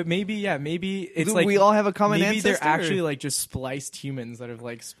 No. But maybe it's Do like we all have a common maybe ancestor, they're actually or- like just spliced humans that have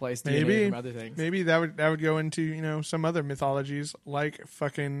like spliced DNA Maybe, from other things. maybe that would go into some other mythologies like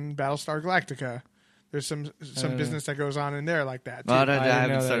fucking Battlestar Galactica. There's some business that goes on in there like that. Too. Oh, I didn't haven't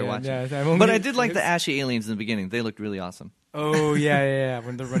know that started yet. watching. Yeah, I've only- But I did like the ashy aliens in the beginning. They looked really awesome. Oh yeah.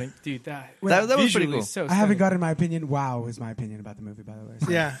 When they're running, dude, that That was visually pretty cool. So I haven't stunning. gotten my opinion. Wow, is my opinion about the movie, by the way. So,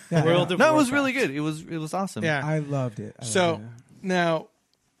 Yeah. World of No, it was Warcraft. really good. It was awesome. Yeah. I loved it. So now,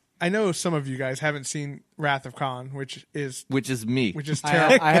 I know some of you guys haven't seen Wrath of Khan, which is Which is me.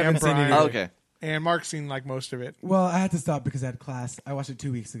 terrible. I haven't And seen it Brian. either. Oh, okay. And Mark's seen like most of it. well, I had to stop because I had class. I watched it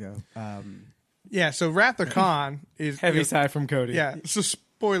 2 weeks ago. Yeah. So Wrath of Khan is Heavy sigh from Cody. Yeah. So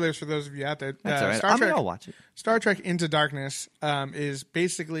spoilers for those of you out there. That's all right. Star Trek. I'll watch it. Star Trek Into Darkness is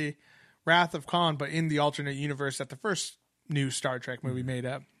basically Wrath of Khan, but in the alternate universe that the first new Star Trek movie made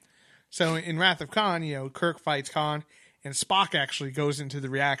up. So in Wrath of Khan, Kirk fights Khan, and Spock actually goes into the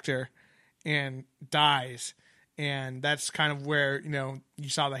reactor and dies. And that's kind of where, you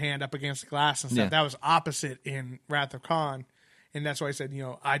saw the hand up against the glass and stuff. Yeah. That was opposite in Wrath of Khan. And that's why I said,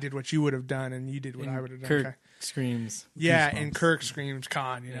 I did what you would have done, and you did what I would have done. Kirk Okay. screams. Yeah, and Kirk screams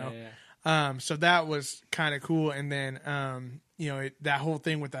Khan, Yeah. So that was kind of cool. And then, that whole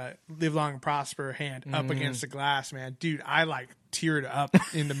thing with the live long and prosper hand up against the glass, man, dude, I teared up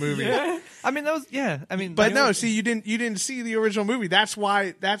in the movie. I mean, that was I mean, But no, see, you didn't see the original movie. That's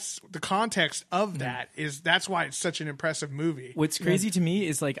why that's the context of that's why it's such an impressive movie. What's crazy to me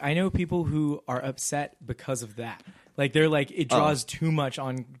is like I know people who are upset because of that. Like they're like it draws too much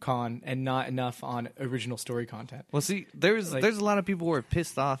on Khan and not enough on original story content. Well, see, there's a lot of people who are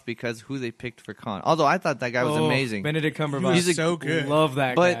pissed off because who they picked for Khan. Although I thought that guy was amazing. Benedict He Cumberbatch. was so good. Love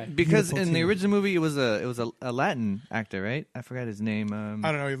that But guy. because Beautiful in the too. original movie it was a Latin actor, right? I forgot his name.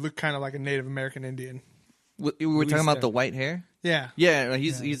 I don't know. He looked kind of like a Native American Indian. We were talking about Luis the white hair. Yeah, Yeah,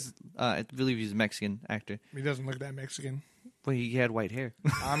 he's I believe he's a Mexican actor. he doesn't look that Mexican. But he had white hair.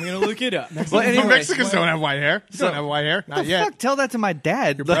 I'm gonna look it up. Well, anyway, Mexicans don't have white hair. You don't have white hair. Not the yet. fuck? Tell that to my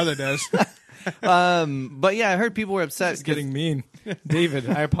dad. Your brother does. But yeah, I heard people were upset. It's getting mean. David,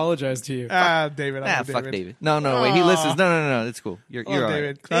 I apologize to you. David. I love fuck David. No, wait. He listens. No. It's cool. You're Oh, all right.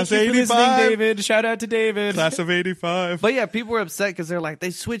 David. Thank Class you for listening, 85. David. Shout out to David. Class of 85. But yeah, people were upset because they're like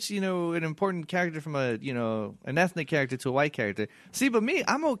they switched, an important character from an ethnic character to a white character. See, but me,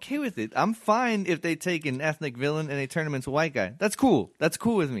 I'm okay with it. I'm fine if they take an ethnic villain and they turn him into a white guy. That's cool. That's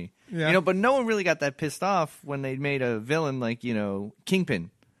cool with me. Yeah. But no one really got that pissed off when they made a villain like Kingpin.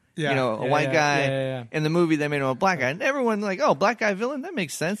 Yeah. A white guy. yeah. In the movie, they made him a black guy, and everyone like, oh, black guy villain, that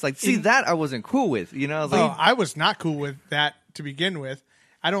makes sense. Like, see, that I wasn't cool with. I was like, I was not cool with that to begin with.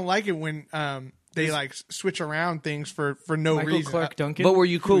 I don't like it when they switch around things for no Michael reason. Clark Duncan. But were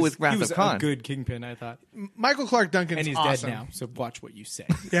you cool He was- with Wrath He was of Khan? a good Kingpin, I thought. Michael Clark Duncan's And he's awesome. dead now, so watch what you say.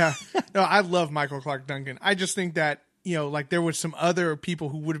 Yeah. No, I love Michael Clark Duncan. I just think that, there was some other people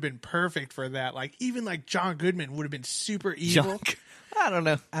who would have been perfect for that. Like, even John Goodman would have been super evil. I don't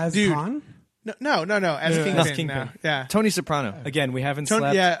know. As Dude. Khan? No. As Kingpin. As Kingpin. Now. Yeah. Tony Soprano. Again, we haven't Tony-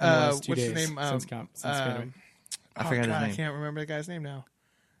 slept yeah, in the last 2 what's his days name? since Fanime. I forgot his I name. can't remember the guy's name now.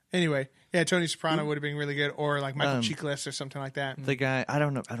 Anyway, yeah, Tony Soprano would have been really good, or like Michael Chiklis or something like that. The guy, I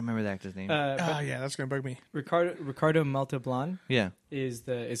don't know. I don't remember the actor's name. Oh yeah, that's gonna bug me. Ricardo Montalban yeah.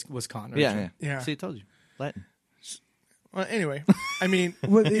 was Khan. Yeah. Yeah. See, I told you. Latin. Well, anyway, I mean,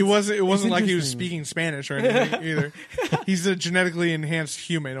 Well, it wasn't like he was interesting. speaking Spanish or anything either. He's a genetically enhanced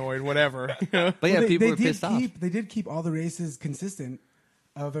humanoid, whatever. You know? But yeah, Well, people they were did pissed off. They did keep all the races consistent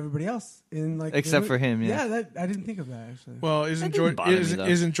of everybody else in like Except for him, yeah. Yeah, I didn't think of that actually. Well, didn't bother me, though.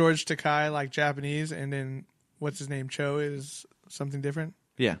 isn't George Takei like Japanese, and then what's his name? Cho is something different.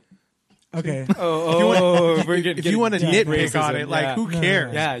 Yeah. Okay. We're If you want to deep nitpick on racism, it, like yeah. who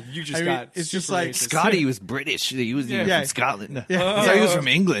cares? Yeah, you just I mean, got. it's just super like racist. Scotty was British. He was even Yeah. from Scotland. Yeah. I thought he was from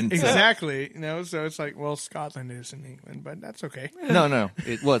England. Exactly. You know, so it's like, well, Scotland is in England, but that's okay. No.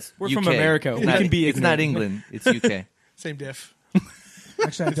 It was. We're UK. from America. We Not- can be It's not ignorant. England. It's UK. Same diff.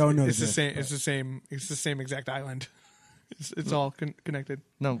 Actually, I don't know. It's the this, same. but- It's the same. It's the same exact island. It's all connected.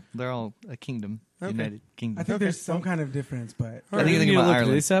 No, they're all a kingdom. Okay. United Kingdom. I think there's some kind of difference, but I think You you're need thinking to about look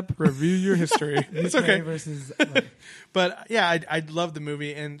Ireland. this up. Review your history. It's UK okay. versus like, But yeah, I love the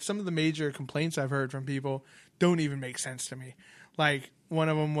movie, and some of the major complaints I've heard from people don't even make sense to me. Like one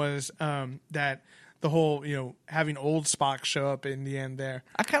of them was that the whole having old Spock show up in the end there.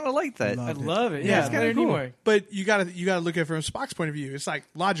 I kind of like that. Love I love it. Yeah, Yeah, it's it's kinda cool. anyway. But you gotta look at it from Spock's point of view. It's like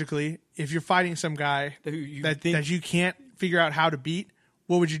logically, if you're fighting some guy Who you that think- you can't figure out how to beat,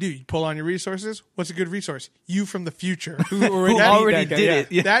 what would you do? You pull on your resources. What's a good resource? You from the future who already that guy, did yeah.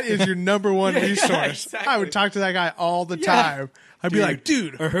 it. Yeah. That is your number one resource. exactly. I would talk to that guy all the time. I'd be like,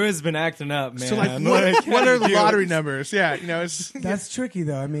 dude. Or who has been acting up, man? So like, what are the lottery numbers? Yeah, it's that's tricky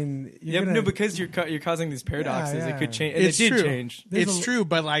though. I mean, you're Yeah, gonna, no, because you're causing these paradoxes. Yeah, It yeah. could change. And it's it did true. change. There's It's a- true,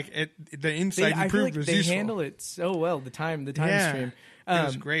 but like the insight I you feel proved like was they useful. handle it so well. The time Yeah. stream. It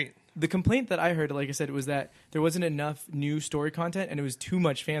was great. The complaint that I heard, like I said, was that there wasn't enough new story content and it was too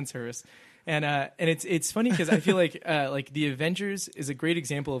much fan service. And it's funny because I feel like the Avengers is a great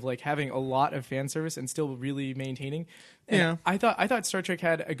example of like having a lot of fan service and still really maintaining. And Yeah. I thought Star Trek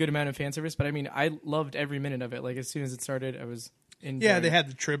had a good amount of fan service, but I mean I loved every minute of it. Like as soon as it started, I was in. Yeah, they had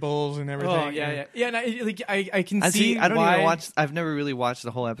the tribbles and everything. Oh yeah. And I can I see. see. I don't why, even watch. I've never really watched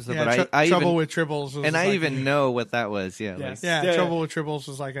the whole episode, Yeah, but I Trouble even with Tribbles. Was and I like- even know what that was. Yeah. Yes. Like, Yeah, Trouble with Tribbles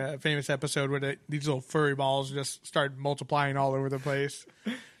was like a famous episode where these little furry balls just started multiplying all over the place.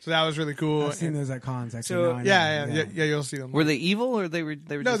 So that was really cool. I've seen And- those at cons. Actually, So- now I know. yeah, you'll see them. were they evil or they were?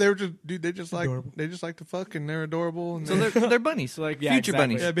 No, just, they were just dude. They just like Adorable. to fuck and they're adorable. And So they're bunnies. So like future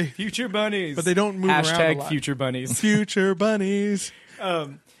exactly. bunnies. Yeah, future bunnies. but they don't move around a Hashtag lot. future bunnies. Future bunnies.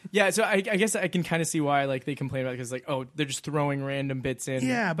 Yeah, so I guess I can kind of see why like they complain about it because like they're just throwing random bits in.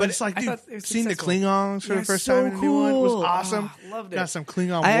 Yeah, but it's like, I dude, thought it was seeing the successful. Klingons for Yeah, the first so time in the new one was cool. awesome. Ah, loved it. Got some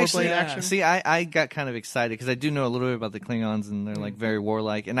Klingon I warblade actually action. see. I got kind of excited because I do know a little bit about the Klingons and they're like very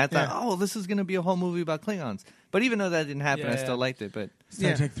warlike. And I thought, Yeah. oh, this is going to be a whole movie about Klingons. But even though that didn't happen, Yeah, I still yeah. liked it. But Star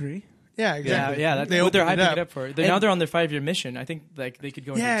Yeah. Trek 3. Yeah, Yeah, exactly. yeah, that's They what they're opened hyping it up for. And- Now they're on their 5-year mission. I think like they could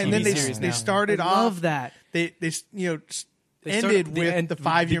go into Yeah, a and TV then series they now. started I off. love that. They They ended started- with end- the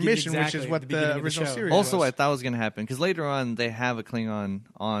 5-year begin- mission, which is exactly, what the beginning the of the original show. series also, was. I thought was going to happen because later on they have a Klingon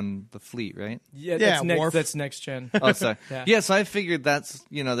on the fleet, right? Yeah, Yeah, that's next. Worf. That's next gen. Oh, sorry. Yeah. Yeah, so I figured that's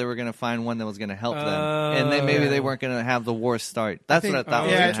they were going to find one that was going to help them, and then maybe they weren't going to have the war start. That's think- what I thought oh,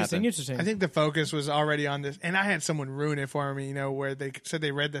 was yeah, going to interesting. happen. Interesting. I think the focus was already on this, and I had someone ruin it for me. Where they said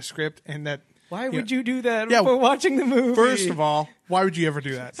they read the script and that. Why would you do that Yeah, before watching the movie? First of all, why would you ever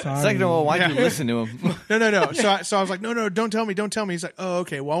do that? Sorry. Second of all, why'd you Yeah. listen to him? No. So I was like, no, don't tell me. He's like, oh,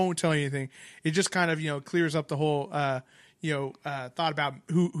 okay. Well, I won't tell you anything. It just kind of clears up the whole thought about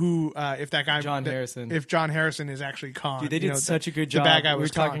who if that guy John Harrison. if John Harrison is actually Khan. Dude, they did such a good The job. bad guy We were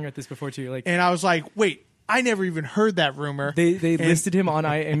was talking Khan. about this before too. Like And I was like, wait, I never even heard that rumor. they And- listed him on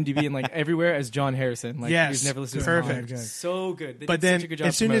IMDb and like everywhere as John Harrison. Like Yes, he was never listed perfect. as Khan. So good. They But did then, such a good job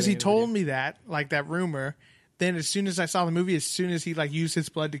as soon as he promoting told me that, like that rumor, then as soon as I saw the movie, as soon as he like used his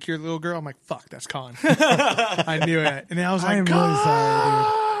blood to cure the little girl, I'm like, fuck, that's Khan. I knew it, and then I was I like, am really sorry,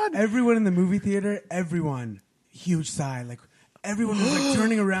 God! dude. Everyone in the movie theater, everyone, huge sigh. Like everyone was like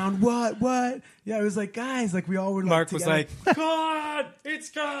turning around. What? Yeah, it was like guys, like we all were. Like, Mark was together. like, "God, it's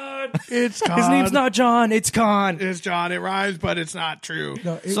God. It's Khan. His name's not John. It's Khan." It's John. It rhymes, but it's not true.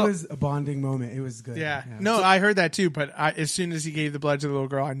 No, it So- was a bonding moment. It was good. Yeah. No, I heard that too, but as soon as he gave the blood to the little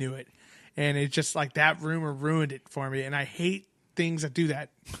girl, I knew it. And it's just like that rumor ruined it for me. And I hate things that do that.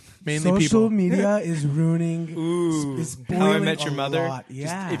 Mainly Social people. media is ruining. Ooh, is How I spoiling Met Your a Mother. lot.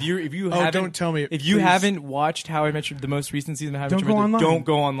 Yeah. If you Oh, haven't, don't tell me, If you please. haven't watched How I Met Your, the most recent season of How I Met Don't Your go Mother, online. don't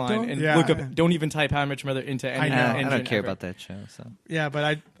go online Don't- and Yeah. look up. Don't even type How I Met Your Mother into any I know. I engine don't care ever. about that show. So Yeah,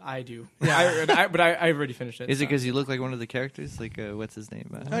 but I do. Yeah. But I've already finished it. is it so. because you look like one of the characters? Like what's his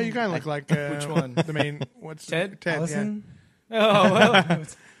name? oh, you kind of look like Which one? The main what's Ted? Ted. Allison? Oh well.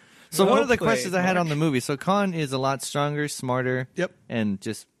 So Well one of the played, questions I had Mark. on the movie. So Khan is a lot stronger, smarter, Yeah. Yep. and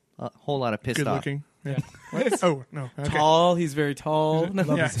just a whole lot of pissed Good off. looking. Yeah. Oh no. Okay. Tall. He's very tall.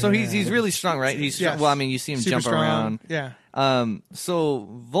 Love Yeah. his So hair. he's really strong, right? He's Yes. well. I mean, you see him Super jump strong. around. Yeah. So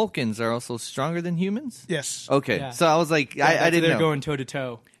Vulcans are also stronger than humans. Yes. Okay, Yeah. so I was like, I didn't They're know. going toe to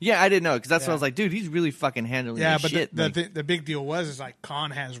toe. Yeah, I didn't know because that's what I Yeah. was like, dude. He's really fucking handling Yeah, this but shit. the, like- the big deal was like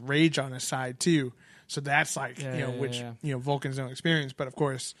Khan has rage on his side too. So that's like Yeah, yeah, which yeah. Vulcans don't experience. But of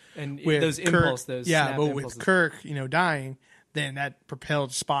course, And with those Kirk, impulse, those yeah, snap but impulses. with Kirk, dying, then that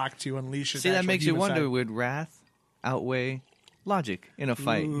propelled Spock to unleash his. See, that actual makes you human wonder: side. would wrath outweigh logic in a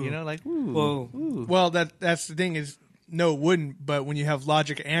fight? Ooh. Like, ooh, Well, ooh. Well, that's the thing is, no, it wouldn't. But when you have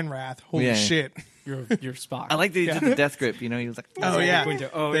logic and wrath, holy Yeah. shit! you're Spock. I like that he did the death grip. He was like, Oh yeah,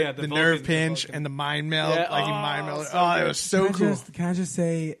 Oh, the, yeah, the the nerve Vulcan- pinch the Vulcan. and the mind meld, Yeah, like he oh, mind melded. so Oh, it good. was so cool. Can I just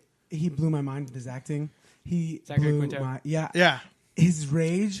say he blew my mind with his acting. He Zachary blew Quinto. my Yeah, his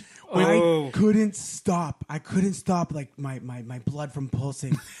rage. Oh. I couldn't stop. Like my blood from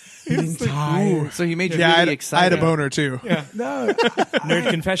pulsing the entire. so he made you yeah. really I had excited. a boner too. Yeah, No, Nerd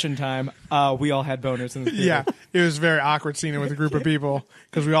confession time. We all had boners in the theater. it was a very awkward scene with a group of people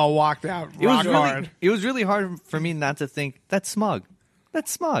because we all walked out It was rock really, hard. it was really hard for me not to think that's Smog. That's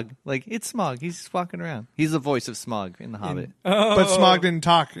Smog. Like it's Smog. He's just walking around. He's the voice of Smog in The Hobbit. But Smog didn't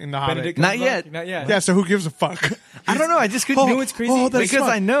talk in the Hobbit. Benedict Not Cumberbatch? yet. Not yet. Yeah, so who gives a fuck? I don't know. I just couldn't. You know what's crazy? that's Because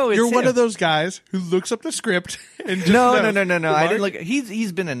smart. I know it's you're one him. of those guys who looks up the script and just No. knows. I Mark? didn't look.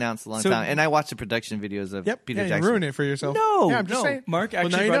 He's been announced a long So- time, and I watched the production videos of Yep, Peter yeah, you Jackson. ruin it for yourself. No, yeah, I'm just no. saying. Mark Well,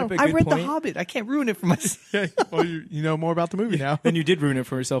 actually now you brought know. up a I good read point. The Hobbit. I can't ruin it for myself. Yeah, well, you know more about the movie now. Then you did ruin it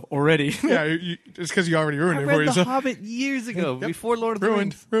for yourself already. Yeah, it's because you already ruined I it for read The yourself. Hobbit years ago, before Lord of the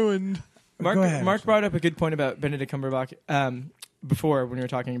Ruined, Rings. ruined. Mark Go ahead, Mark actually. brought up a good point about Benedict Cumberbatch before when we were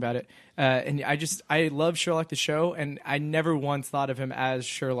talking about it, and I love Sherlock the show, and I never once thought of him as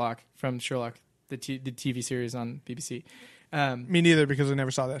Sherlock from Sherlock the TV series on BBC. Me neither, because I never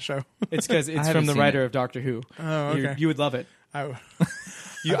saw that show. It's because it's haven't from the seen writer it. of Doctor Who. Oh, okay. You would love it. I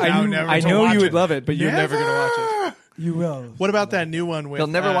I never to know watch you would it. love it, but you're never going to watch it. you will. What about that new one with? He'll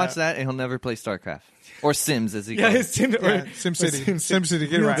never watch that, and he'll never play StarCraft or Sims, as he Yeah, calls it's Tim, Yeah, or SimCity. Sim- SimCity.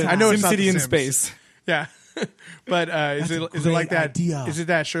 Get it Real right. time. I know it's not SimCity the in Sims. space. Yeah, but is That's a it like great that? idea. Is it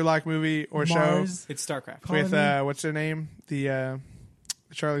that Sherlock movie or Mars. It's StarCraft. show with Colony? what's her name? The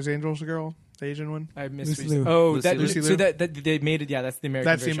Charlie's Angels girl, the Asian one. I missed Lucy Liu. Oh, Lucy that, Liu. Lucy so Liu. that they made it. Yeah, that's the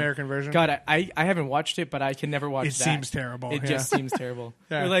American. That's version. the American version. God, I haven't watched it, but I can never watch It that. seems terrible. It yeah. just seems terrible.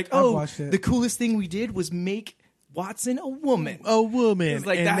 Yeah. They're like, I've oh, watched it. the coolest thing we did was make Watson a woman. a woman. It's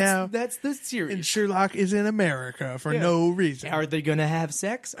like and now that's the and series. Sherlock is in America for Yeah. no reason. Are they going to have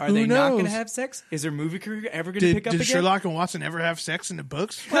sex? Are Who they not going knows? to have sex? Is their movie career ever going to pick Did up again? Sherlock and Watson ever have sex in the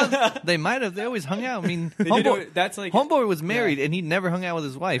books? They might have. They always hung out. I mean, They Homeboy, did- that's like Homeboy was married, and he never hung out with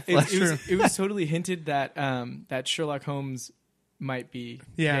his wife. Like, it was totally hinted that that Sherlock Holmes might be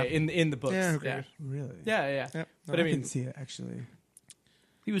Yeah. in the books. Yeah, who yeah. cares? Really? Yeah. Yep. But I I mean, can see it actually.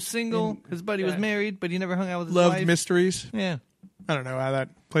 he was single. His buddy was Yeah. married, but he never hung out with his Loved wife. mysteries. Yeah. I don't know how that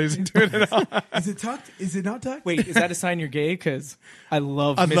plays into it at all. Is it tucked? Is it not tucked? wait, is that a sign you're gay? Because I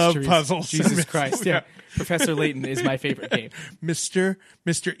love I love mysteries. puzzles. Jesus Christ, yeah. Professor Layton is my favorite game. Mr.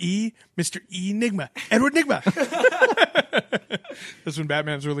 E. Enigma. Edward Nigma. That's when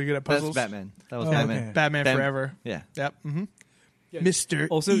Batman's really good at That's puzzles. Batman. That was Oh, Batman. okay. Batman Bam- Forever. Yeah. Yep. Mm-hmm. Yeah. Mr.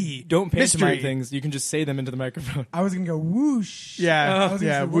 Also, E. don't pantomime Mystery. things. You can just say them into the microphone. I was gonna go whoosh. Yeah, I was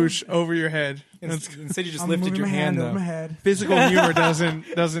gonna say whoosh over your head. That's- Instead, you just I'm lifted moving your my hand, over though. my head. Physical humor doesn't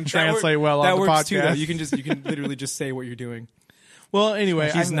That translate work- well that on the works podcast. too, though. You can literally just say what you're doing. Well,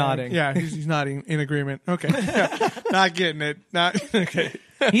 anyway, He's nodding. Yeah, he's nodding in agreement. Okay, yeah. Not getting it. Not okay.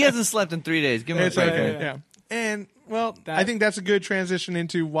 He hasn't slept in 3 days. Give him It's a break. okay. yeah. Yeah. And well, That- I think that's a good transition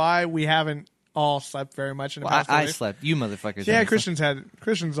into why we haven't all slept very much in the Well, past. I week. slept. You motherfuckers. Yeah, haven't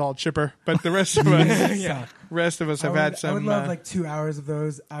Christian's all chipper, but the rest of us, Yeah. rest of us I have would, had I some. would love like 2 hours of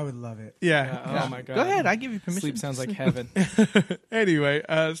those. I would love it. yeah. Oh my god. Go ahead. I give you permission. Sleep sounds like heaven. Anyway,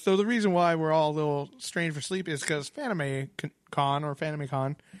 so the reason why we're all a little strained for sleep is because Fanime Con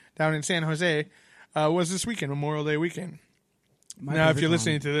down in San Jose was this weekend, Memorial Day weekend. Now, if you're favorite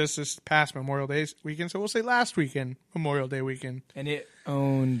listening con. to this past Memorial Day weekend, so we'll say last weekend, Memorial Day weekend. And it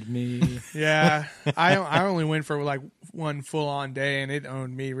owned me. Yeah, I only went for like one full on day, and it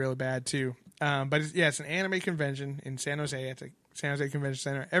owned me really bad too. But it's an anime convention in San Jose. It's a San Jose Convention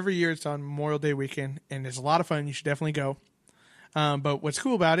Center. Every year it's on Memorial Day weekend, and it's a lot of fun. You should definitely go. But what's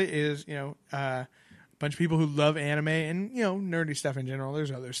cool about it is, a bunch of people who love anime and, nerdy stuff in general.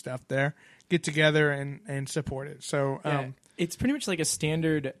 There's other stuff there. Get together and support it. So, Yeah. It's pretty much like a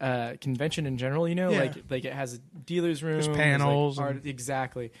standard convention in general, Yeah. like it has a dealer's room. There's panels like and-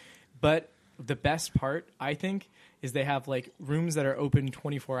 exactly. But the best part, I think, is they have like rooms that are open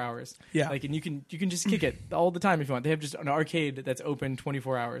 24 hours. Yeah. Like, and you can just kick it all the time if you want. They have just an arcade that's open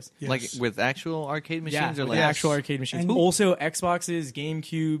 24 hours. Yes. Like with actual arcade machines, Yeah, or with like actual arcade machines. And- Also, Xboxes,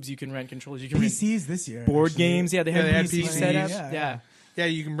 GameCubes. You can rent controllers. You can rent PCs this year. board actually. games. Yeah, they have had PC PCs. setups. Yeah. Yeah. Yeah,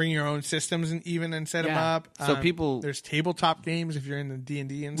 you can bring your own systems and set them Yeah. up. So people- there's tabletop games if you're in the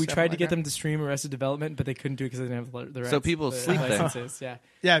D&D and We stuff tried like to get that. them to stream Arrested Development, but they couldn't do it because they didn't have the rights. So people the sleep there. licenses. Yeah,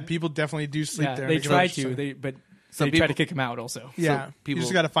 Yeah, people definitely do sleep yeah. there. They because tried it's- to. But Some they tried to people- kick them out also. Yeah, people- you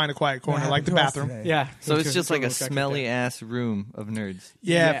just got to find a quiet corner, That like the happened to us bathroom. today. Yeah. So it's just like a Totally got kicked smelly out. ass room of nerds.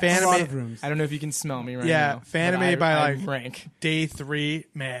 Yeah, Yes. A lot Fanime of rooms. I don't know if you can smell me right Yeah, now. Fanime but by, I like- rank. Day 3,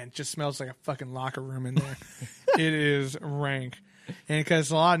 man, just smells like a fucking locker room in there. It is rank, and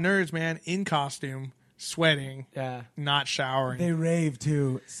because a lot of nerds, man, in costume, sweating, Yeah. not showering. They rave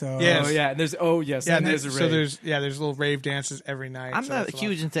too. So Yes. Oh yeah. And there's yes. yeah, and there's a so rave. there's little rave dances every night. I'm so not that's a lot.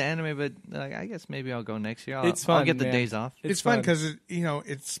 huge into anime, but I guess maybe I'll go next year. I'll, It's I'll fun, get the man. days off. It's fun because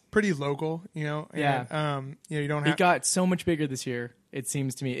it's pretty local, and, Yeah. you don't have It got so much bigger this year. It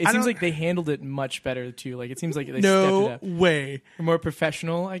seems to me. It I seems don't- like they handled it much better too. Like it seems like they no stepped it up. way. More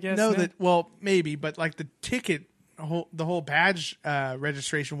professional, I guess. No, now? that well maybe, but like the ticket, the whole badge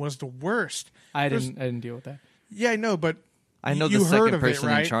registration was the worst. I There's- didn't deal with that. Yeah, I know, but I know you the heard second of it, person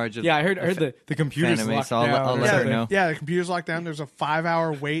right? in charge of. Yeah, I heard the computers Fanime, locked so I'll- down. I'll or let her something. know. Yeah, the computer's locked down. There's a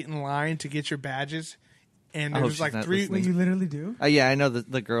 5-hour wait in line to get your badges, and I hope there's she's like not 3. listening. Wait, you literally do? Yeah, I know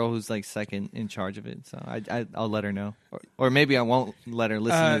the girl who's like second in charge of it, so I'll let her know, or maybe I won't let her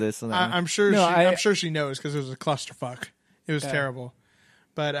listen to this. So that I'm sure. No, I'm sure she knows because it was a clusterfuck. It was Yeah. terrible.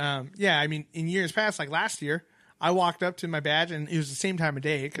 But yeah, I mean, in years past, like last year, I walked up to my badge, and it was the same time of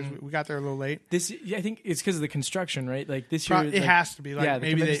day because we got there a little late. I think it's because of the construction, right? Like this year, It has to be. Like yeah, the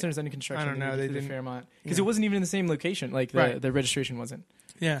maybe convention they. center's under construction. I don't know, they did the didn't- Fairmont because yeah. it wasn't even in the same location. Like Right. the registration wasn't.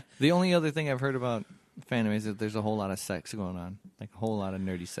 Yeah, the only other thing I've heard about Fanime is that there's a whole lot of sex going on, like a whole lot of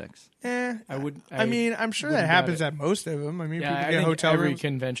nerdy sex. I mean, I'm sure that wouldn't doubt happens it. at most of them. I mean, Yeah, people I get think hotel every rooms.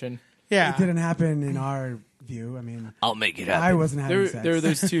 convention. Yeah, It didn't happen in our view. I mean, I'll make it I wasn't having sex. There were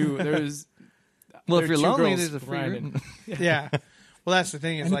those two. There was Well, there if are you're two lonely, girls there's a free grinding. room. yeah. Well, that's the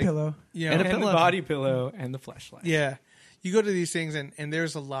thing. Is and like a pillow. And a and the pillow. body pillow and the flashlight. yeah, you go to these things, and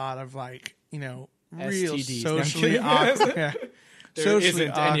there's a lot of like real STDs. No, I'm socially kidding. awkward. Yeah. There Socially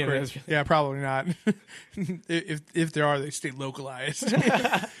isn't any of awkward. those, really. Yeah, probably not. if there are, they stay localized.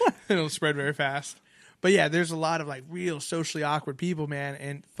 It'll spread very fast. But yeah, there's a lot of like real socially awkward people, man.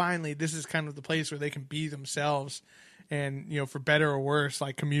 And finally, this is kind of the place where they can be themselves, and for better or worse,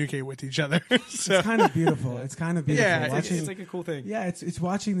 like communicate with each other. So It's kind of beautiful. It's kind of beautiful. Yeah, watching, It's like a cool thing. yeah, it's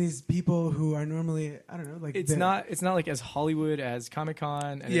watching these people who are normally, I don't know, like It's they're- not like as Hollywood as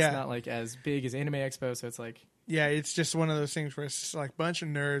Comic-Con, and Yeah. it's not like as big as Anime Expo. So it's like yeah, it's just one of those things where it's just like a bunch of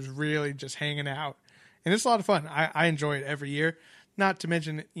nerds really just hanging out, and it's a lot of fun. I enjoy it every year. Not to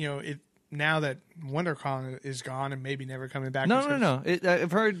mention, it now that WonderCon is gone and maybe never coming back. No.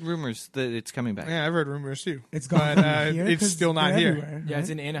 I've heard rumors that it's coming back. Yeah, I've heard rumors too. It's gone but, here, it's 'cause still not they're here. everywhere, yeah, right? it's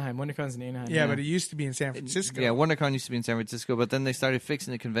in Anaheim. WonderCon's in Anaheim. Yeah, but it used to be in San Francisco. Yeah, WonderCon used to be in San Francisco, but then they started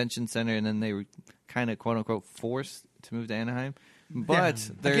fixing the convention center, and then they were kind of quote unquote forced to move to Anaheim. But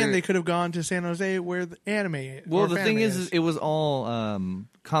they're- Again, they could have gone to San Jose where the anime is. well, or the Fanime thing is, it was all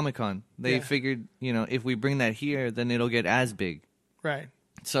Comic Con. They Yeah. figured, if we bring that here, then it'll get as big. right.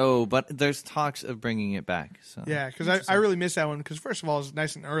 So, but there's talks of bringing it back. So Yeah, because I really miss that one. Because first of all, it was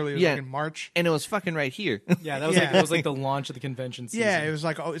nice and early. It was Yeah. like in March. and it was fucking right here. Yeah, that was Yeah. like that was like the launch of the convention season. Yeah, it was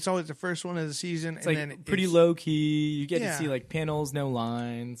like it's always the first one of the season. It's and like then pretty it's- low key. You get Yeah. to see like panels, no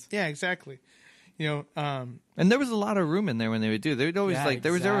lines. Yeah, exactly. And there was a lot of room in there when they would do. They would always Yeah,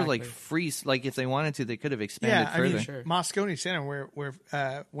 there was like exactly. free. Like if they wanted to, they could have expanded yeah. I further. mean, Sure. Moscone Center, where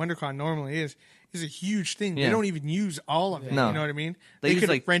WonderCon normally is a huge thing. Yeah. They don't even use all of it. No. You know what I mean? They They use, could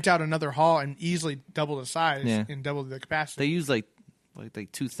like- rent out another hall and easily double the size Yeah. and double the capacity. They use like like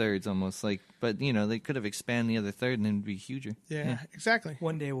 2/3 almost. Like, but they could have expanded the other third and then it'd be huger. Yeah, exactly.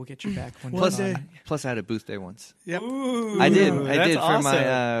 One day we'll get you back. Plus, day. plus I had a booth there once. Yep. Ooh, I did that's for awesome.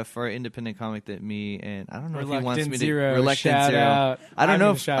 my for an independent comic that me and I don't know if he wants me to Reluctant Zero. I don't I'm know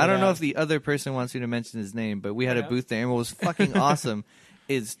gonna if shout I don't know out. if the other person wants me to mention his name, but we had a Yeah. booth there, and what was fucking awesome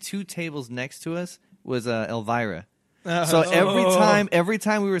is 2 tables next to us was Elvira. So every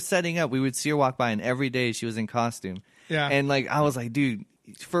time we were setting up, we would see her walk by, and every day she was in costume. Yeah. And like I was like, dude,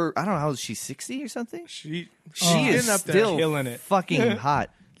 for I don't know, how old is she, 60 or something? She She is getting up there. still Killing it. fucking hot.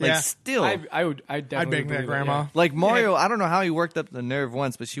 Like Yeah. still. I'd I'd definitely bang that believe it, grandma. yeah. Like Mario, I don't know how he worked up the nerve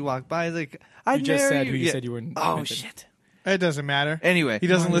once, but she walked by. He's like, I'd You just marry said you. who you Yeah. said you wouldn't Oh mention. shit. It doesn't matter. Anyway, He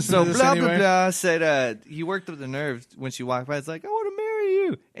doesn't listen so to this blah anyway. blah blah said he worked up the nerve when she walked by. It's like, I want to marry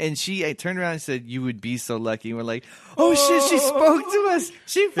you, and she turned around and said, "You would be so lucky." And we're like, "Oh shit, she spoke to us.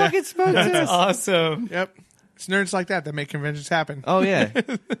 She fucking spoke to That's us." awesome. Yep. It's nerds like that make conventions happen. Oh yeah,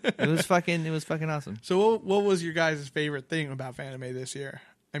 it was fucking awesome. So what was your guys' favorite thing about Fanime this year?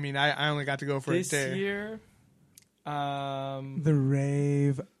 I mean, I only got to go for This a day. year, The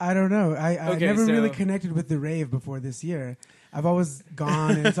rave. I don't know. I Okay, never so- really connected with the rave before this year. I've always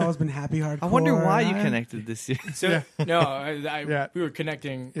gone, and it's always been happy hardcore. I wonder why you I- connected this year. so no, Yeah. we were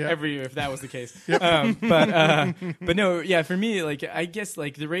connecting Yeah. every year if that was the case. But no, yeah, for me, like I guess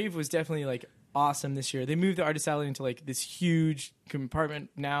like the rave was definitely like awesome this year. They moved the artist alley into like this huge compartment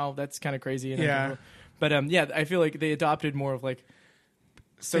now. That's kind of crazy. And Yeah. uncomfortable. But yeah, I feel like they adopted more of like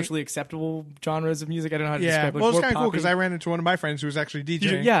socially acceptable genres of music. I don't know how to Yeah. describe. Like, Well, it's more kind of cool poppy. because I ran into one of my friends who was actually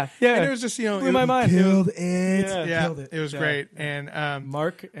DJing. yeah, yeah. And it was just, blew it my was- mind. Killed it. Yeah, Killed it. it was Yeah. great. And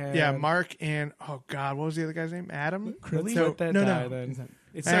Mark. And yeah, Mark and oh god, what was the other guy's name? Adam. Curly? No, Let that no, die no. then.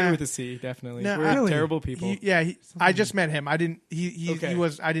 It started Uh, with a C, definitely. no, We're really? terrible people. I just met him. I didn't. He Okay.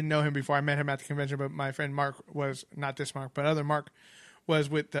 was. I didn't know him before. I met him at the convention, but my friend Mark was not this Mark, but other Mark was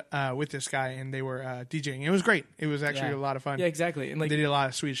with this guy, and they were DJing. It was great. It was actually Yeah. a lot of fun. Yeah, exactly. And like, they did a lot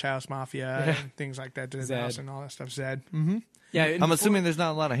of Swedish House Mafia Yeah. and things like that. Did Zed. House and all that stuff. Zed. Mm-hmm. yeah, and I'm assuming there's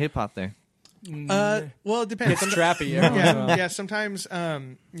not a lot of hip hop there. Well, it depends. it's trappy. every once in a Yeah, while. yeah. Sometimes,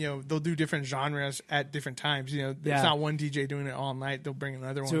 they'll do different genres at different times. Yeah. It's not one DJ doing it all night. They'll bring in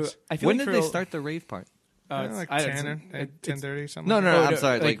other So ones. I feel When like did for they a- start the rave part? it's- Like I don't- 10 it's- at 10:30, something. No, like no, that. no. Oh, I'm no,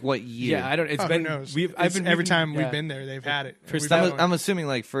 sorry. like- Like what year? Yeah, I don't. It's Oh, been. who knows? I've It's been every reading- time we've yeah. been there, they've had it. For We've some- had I'm assuming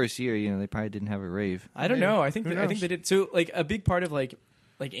like first year, they probably didn't have a rave. I don't Maybe. know. I think Who I think knows? they did. So like a big part of like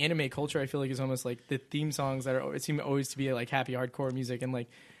anime culture, I feel like is almost like the theme songs that are. It seem always to be like happy hardcore music, and like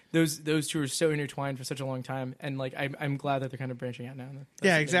those two are so intertwined for such a long time. And like I'm glad that they're kind of branching out now. That's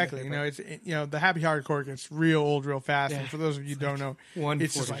Yeah, the exactly. main It's part. the happy hardcore gets real old, real fast. Yeah. And for those of you who don't know, One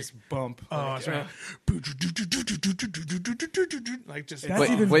it's just quarter like just bump. oh, Like, it's like, like just That's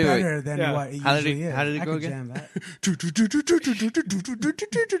Wait, even wait, wait. better than Yeah. what it How did usually it- is. how did it I go could again? jam that.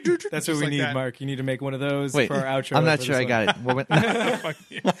 that's Just what we like need, that. Mark. You need to make one of those Wait, for our outro. I'm not for sure this I got it. What went-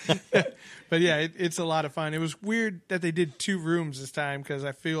 But yeah, it's a lot of fun. It was weird that they did 2 rooms this time because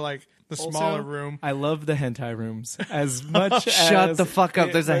I feel like the Also, smaller room. I love the hentai rooms as much as Shut the fuck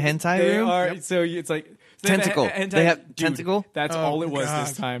up. There's a hentai they room? Are, so it's like so they have a Tentacle. hentai- They have dude, tentacle? That's Oh, all it was God.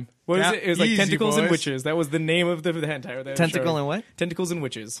 this time. What was Yeah, it? It was like easy, tentacles and boys. witches. That was the name of the hentai. Or the Tentacle show. and what? Tentacles and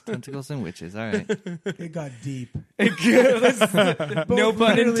witches. Tentacles and witches. All right. It got deep. No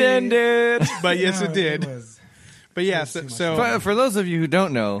pun literally- intended. But yes, No, it did. was. But yeah, was too much so For those of you who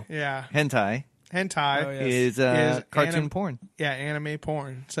don't know, yeah, hentai hentai Oh, yeah. is Is cartoon porn. yeah, anime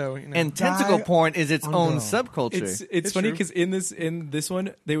porn. So And tentacle Die porn is its on own girl. subculture. It's It's funny true. because in this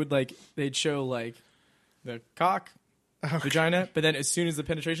one they'd show like the cock. Vagina, but then as soon as the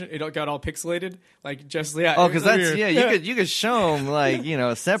penetration, it all got all pixelated, like just yeah. Oh, it because was that's weird. you could show them like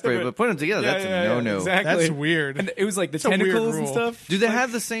separate, Separate. but put them together. Yeah, That's yeah, a no-no. Exactly. that's weird. And it was like the It's a weird tentacles and rule. stuff. Do they Like,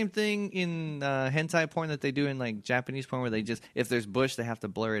 have the same thing in hentai porn that they do in like Japanese porn, where they just if there's bush they have to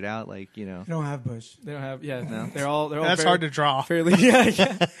blur it out, like I don't have bush. They don't have. Yeah, No. they're all. That's very, hard to draw. Fairly. Yeah,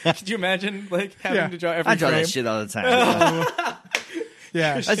 yeah. Could you imagine like having Yeah. to draw every I draw frame? that shit all the time.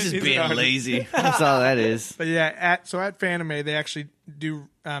 Yeah, That's just It's being hard. lazy. That's all that is. but yeah, at Fanime they actually do.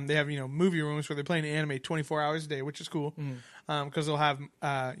 They have movie rooms where they're playing anime 24 hours a day, which is cool. Because they'll have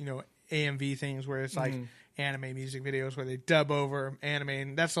AMV things where it's like anime music videos where they dub over anime,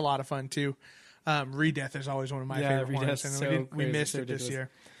 and that's a lot of fun too. Redeath is always one of my Yeah, favorite ones, Redeath's and so we crazy, missed so it this ridiculous. year.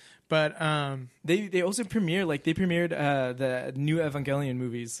 But They also premiered the new Evangelion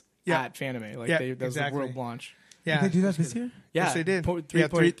movies Yeah. at Fanime. Like Yeah, that was exactly. the world launch. yeah, Did they do that this year? Yeah, yes, they did. Po- Yeah,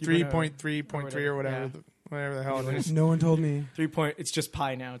 3.3.0. 3.3.3 or whatever, Yeah. whatever the hell it is. No one told me. 3 point. It's just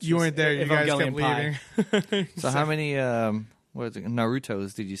pi now. It's You just weren't there. You guys Evangelion kept pi. leaving. So how many what is it,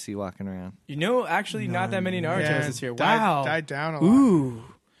 Naruto's did you see walking around? Actually, not that many Naruto's Yeah, this year. died- Wow. died down a lot. Ooh.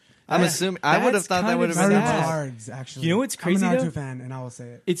 I'm assuming I would have that's thought that kind would of have been Naruto sad. cards, actually. You know what's crazy, I'm a Naruto though? fan, and I will say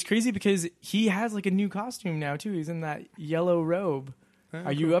it. It's crazy because he has like a new costume now too. He's in that yellow robe.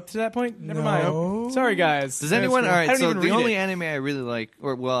 Are you up to that point? Never No. mind. Sorry, guys. Does anyone? cool. All I right. don't So even the read only it. anime I really like,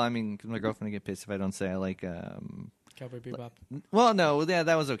 or well, I mean, 'cause my girlfriend would get pissed if I don't say I like. Cowboy Bebop. Well, no, yeah,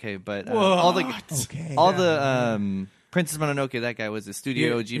 that was okay, but What? Okay. all the Princess Mononoke, that guy was a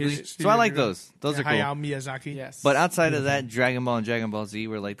Studio Yeah, Ghibli. his So I like Studio Ghibli. those. Those are cool. Hayao Miyazaki. Yes. But outside of that, Dragon Ball and Dragon Ball Z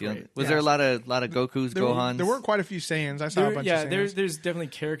were like the Great. only, was Yeah. there a lot of Goku's, There, Gohans? there were quite a few Saiyans. I saw a bunch of Saiyans. there's definitely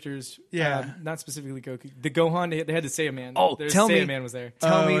characters. Yeah. Not specifically Goku. The Gohan, they had the Saiyaman. Oh, There's tell me- Saiyaman was there.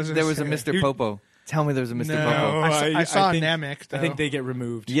 Tell Oh, me was it there was a Saiyan? Mr. Popo. Tell me there was a Mr. No, Popo. I saw think, Namek. Though. I think they get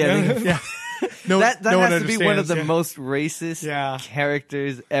removed. Yeah, yeah. No, that no one has to be one of the understands, yeah. most racist Yeah.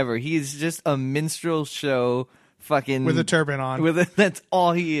 characters ever. He's just a minstrel show fucking with a turban on. that's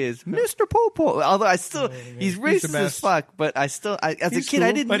all he is, Mr. Popo. Although I still, he's racist as best. fuck, but I still, as He's a kid, I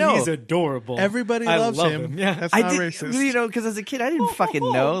cool, didn't But know. he's adorable. Everybody I loves love him. Yeah. That's I not did, racist. you know, because as a kid, I didn't fucking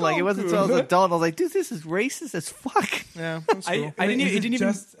know. Like it wasn't until I was an adult, I was like, dude, this is racist as fuck. Yeah, that's cool. I didn't. Is It it didn't even.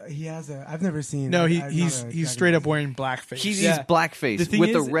 just he has a. I've never seen. no, I'm he's not a he's Dragon straight Ball up Z. wearing blackface. He's Yeah. blackface The thing with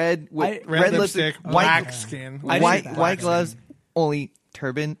is, the red red lipstick, white, black skin. I white, didn't- white gloves, only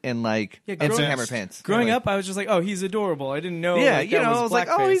turban and like Yeah, and some growing- hammer pants. Growing Like, up, I was just like, oh, he's adorable. I didn't know. yeah, like, you that know, I was like,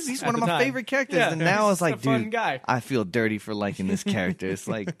 oh, blackface he's at one of the my time. favorite characters. Yeah, And now I was he's like, a fun dude, guy. I feel dirty for liking this character. It's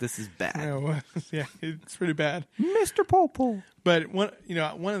like this is bad. Yeah, it's pretty bad. Mr. Popo. But one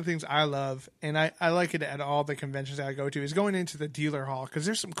of the things I love, and I like it at all the conventions that I go to, is going into the dealer hall because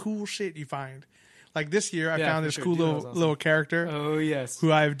there's some cool shit you find. Like this year, I Yeah, found for this sure. cool Dealer little hall's awesome. little character Oh yes.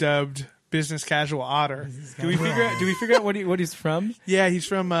 who I've dubbed Business Casual Otter. Do we figure out what he's from? Yeah, he's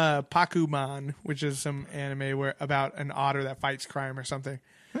from Pakuman, which is some anime where about an otter that fights crime or something.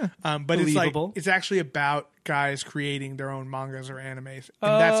 But Believable. it's actually about guys creating their own mangas or animes,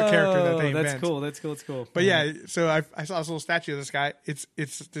 and that's a character that they invent. That's cool. That's cool. That's cool. But yeah, so I saw this little statue of this guy. It's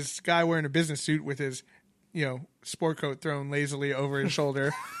this guy wearing a business suit with his, sport coat thrown lazily over his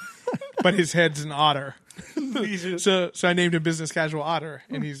shoulder, but his head's an otter. So I named him Business Casual Otter,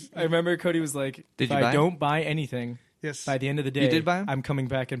 and he's I remember Cody was like, Did if you I buy it? don't buy anything yes, by the end of the day, did buy 'em? I'm coming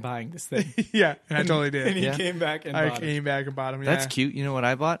back and buying this thing. yeah, and I totally And did. he Yeah. came back and I bought it. came back and bought him. That's yeah. cute. You know what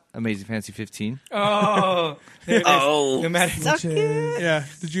I bought? Amazing Fantasy 15. Oh, no matter. Which is, Yeah,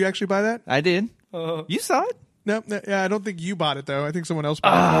 did you actually buy that? I did. Oh. You saw it? No, yeah, I don't think you bought it though. I think someone else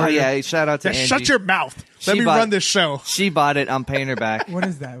bought it. Oh, for you. yeah. Shout out to Yeah, Angie. shut your mouth. Let She me bought- run this show. She bought it. I'm paying her back. what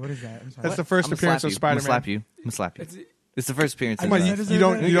is that? What is that? I'm sorry. That's the first I'm gonna appearance slap of you. Spider-Man. I'm gonna slap you. I'm gonna slap you. It's the first appearance. Come on, of, you, I deserve you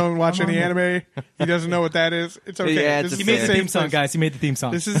don't that. you don't watch I'm any on anime. He doesn't know what that is. It's okay. Yeah, This it's is a He made a the fair. safe theme song, place. guys. He made the theme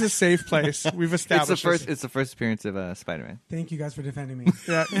song. This is a safe place. We've it's the established first. this. It's the first appearance of Spider-Man. Thank you guys for defending me.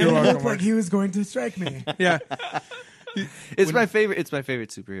 Yeah, It you're looked welcome. like he was going to strike me. Yeah, It's my favorite. It's my favorite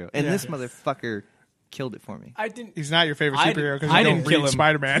superhero, and Yeah. this motherfucker killed it for me. I didn't. he's not your favorite I superhero because I you don't didn't kill read him.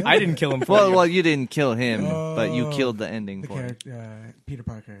 Spider-Man. I didn't kill him. For Well, you. well, you didn't kill him, but you Oh. killed the ending The for me. character, Peter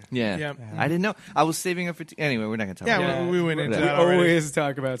Parker. Yeah. Yeah. I didn't know. I was saving up for. Anyway, we're not gonna talk. Yeah, about we went into We We that already. always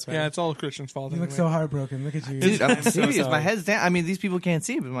talk about Spider. Yeah, it's all Christian's fault. You look anyway. so heartbroken. Look at you. it. Dude, I'm so serious. sorry. My head's down. I mean, these people can't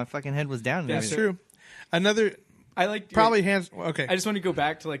see it, but my fucking head was down. And Yeah, That's everything. true. Another I like probably hands. Okay, I just want to go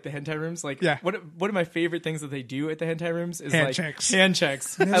back to like the hentai rooms. Like, Yeah. one of my favorite things that they do at the hentai rooms is Hand like checks. hand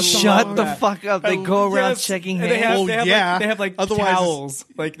checks. I Shut love the that. fuck up. They go around Yes. checking And they hands. have, they have yeah. like, they have like Otherwise it's- towels.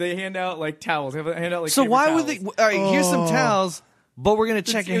 Like they hand out like towels. They hand out like So paper why towels. would they? All right, here's some towels, but we're gonna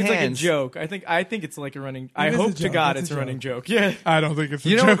check It's, your it's like a hands. joke. I think it's like a running. I is a hope to joke. God It's it's a a running joke. joke. Yeah. I don't think it's.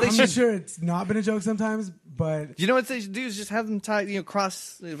 You a know what joke. they I'm sure it's not been a joke sometimes, but You know what they should do is just have them tied,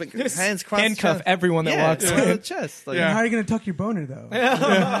 cross, like, Just hands crossed. handcuff everyone that yeah, walks around the in. chest. Like, Yeah. how are you going to tuck your boner though?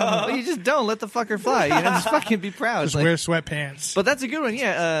 well, you just don't let the fucker fly. Just fucking be proud. Just Like- wear sweatpants. but that's a good one.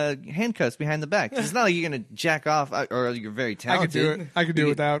 Yeah, handcuffs behind the back. It's not like you're gonna jack off, or you're very I could talented. do it. I could do it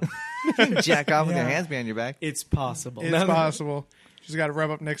without. You can jack off with your Yeah. hands behind your back. It's possible. It's possible. Just got to rub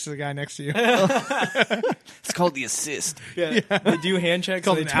up next to the guy next to you. It's called the assist. Yeah. They do hand checks.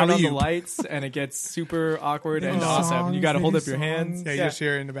 Called And they an turn on the alley-oop. lights, and it gets super awkward and do awesome. And you got to songs, hold they up do your hands. songs. Yeah, you just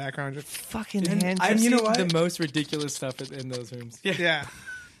hear it in the background. Just, Fucking And hand I've And you seen know what? the most ridiculous stuff in those rooms. Yeah.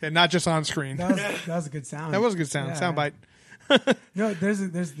 yeah, not just on screen. That was a good sound. That was a good sound. Yeah. Soundbite. No, there's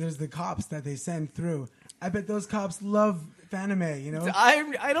the cops that they send through. I bet those cops love Fanime, you know?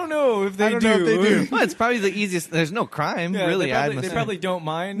 I don't know if they I don't know if they do. Well, it's probably the easiest. There's no crime, Yeah, really. they probably don't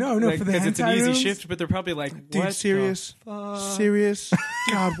mind. No, for the because it's an hentai easy rooms? shift. But they're probably like, Dude, what serious? the fuck? Serious?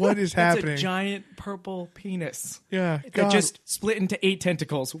 God, what is That's happening? a giant purple penis Yeah, that God. just split into 8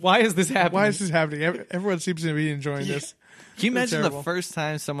 tentacles. Why is this happening? Why is this happening? Everyone seems to be enjoying this. Can you imagine terrible. the first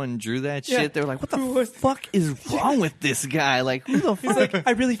time someone drew that Yeah. shit? They were like, "What Who the was- fuck is wrong with this guy? Like, who the He's fuck?" like,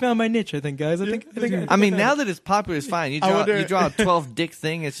 I really found my niche. I think, guys. I think. I mean, now that it's popular, it's fine. I wonder- You draw a 12 dick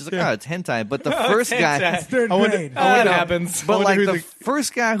thing, it's just like, oh, it's hentai. But the Oh, first it's guy, hentai. It's third I wonder- grade. That wonder- happens. but wonder like who the the-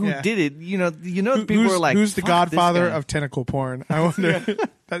 first guy who Yeah. did it, people who's, are like, who's the "Fuck godfather this guy." of tentacle porn? I wonder.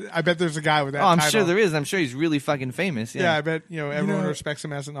 I bet there's a guy with that. Oh, I'm title. sure there is. I'm sure he's really fucking famous. Yeah, Yeah, I bet everyone know- respects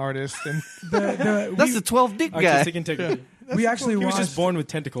him as an artist. And that's the 12 dick guy. Artistic integrity. we actually He was watched. just born with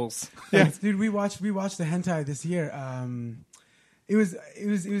tentacles. Dude, we watched the hentai this year. It was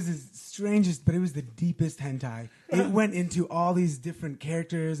the strangest, but it was the deepest hentai. It went into all these different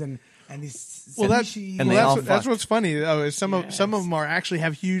characters and these Well, that's species. And they all that's fucked. what's funny though is some of Yes. them are actually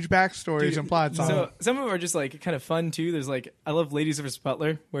have huge backstories Dude, and plots. on So them. some of them are just like kind of fun too. There's like I love Ladies vs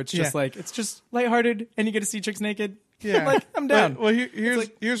Butler, where it's just Yeah. like it's just lighthearted and you get to see chicks naked. Yeah, Like, I'm down. Well, here's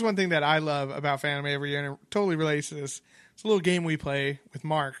like- here's one thing that I love about Fanime every year, and it totally relates to this. It's a little game we play with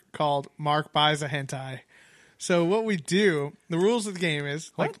Mark called Mark Buys a Hentai. So what we do, the rules of the game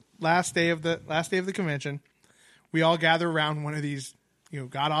is like last day of the convention, we all gather around one of these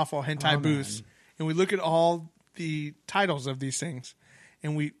god awful hentai booths, and we look at all the titles of these things,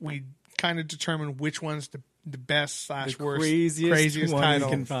 and we kind of determine which one's the best / The worst, craziest one title,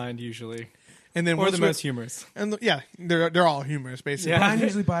 you can find usually, and then or once the we- most humorous. and they're all humorous basically. Yeah. Brian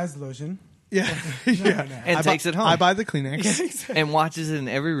usually buys the lotion. Yeah, yeah. And I takes buy, it home. I buy the Kleenex, and watches it in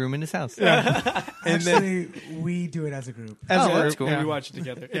every room in his house. and then Actually, we do it as a group. as Oh, a that's group, cool. yeah. We watch it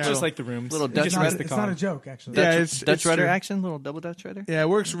together. It's Yeah. just like the rooms. Little It Dutch just rest makes the It's not a con. joke, actually. Yeah, Dutch it's rudder true. action, little double Dutch rudder. Yeah, it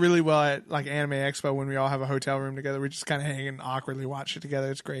works really well at like Anime Expo when we all have a hotel room together. We just kind of hang and awkwardly watch it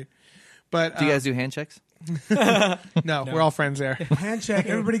together. It's great. But Do you guys do hand checks? no, we're all friends there. Hand check.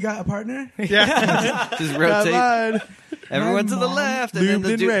 Everybody got a partner? Yeah, Just got rotate. mine. Everyone to the mom left, and then lubed the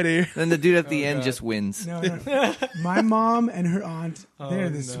and dude, ready. then the dude at the end God. just wins. No. My mom and her aunt, they're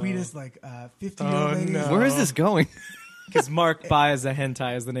the no. sweetest, 50-year-old Oh, ladies. no. Where is this going? Because Mark buys a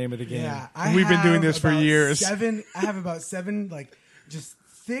hentai is the name of the game. Yeah, I We've been have doing this for about years. I have about 7, just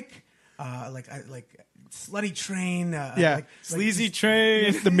thick, slutty train. Yeah. Sleazy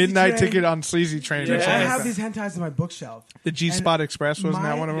train. The midnight Train. ticket on Sleazy Train. Dude, or Yeah. I something have like these hentais in my bookshelf. that. The G Spot Express wasn't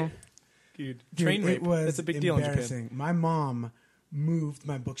that my- one of them? Dude, Dude, train rape. It was That's a big deal in Japan. embarrassing. My mom moved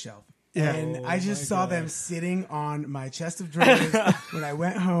my bookshelf. Yeah. And Oh I just my saw God. them sitting on my chest of drawers when I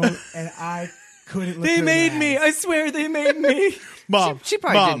went home, and I couldn't look They them made in me. the eyes. I swear they made me. Mom, She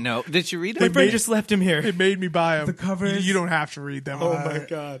probably Mom, didn't know. Did you read My it? friend just left him here. It made me buy them. The covers- You don't have to read them. Oh my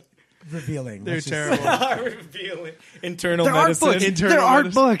god. Revealing. They're Let's just say. terrible. Revealing. Internal They're art medicine. books. Internal They're art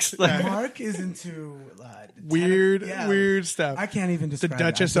medicine. books. Like, Mark is into Weird, yeah, weird stuff. I can't even The describe it.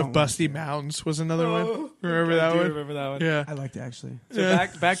 Duchess I of don't want Busty to. Mountains was another one. Oh, Remember I that do one? remember that one. Yeah. I liked it actually. So Yeah.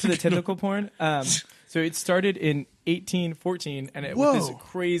 back to the tentacle porn. So it started in 1814, and it Whoa. was this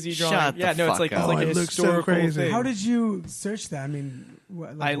crazy drawing. Shut the yeah, no, it's fuck like up. it's like Oh, a it looks so historical crazy. thing. How did you search that? I mean,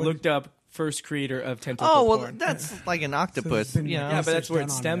 I looked up first creator of tentacle oh well, porn. that's like an octopus. been- you know? Yeah, but that's where it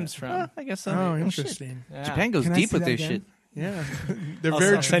done on stems that. from. I guess so. Oh, shit. interesting. Yeah. Japan goes Can I deep see with that their again? shit. Yeah, they're I'll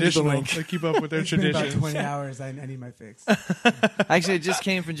very send you the traditional. link. They keep up with their It's been about traditions. 20 hours. I need my fix. Actually, it just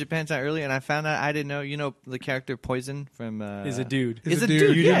came from Japantown earlier, and I found out I didn't know. You know the character Poison from Is a dude. Is Is a a dude.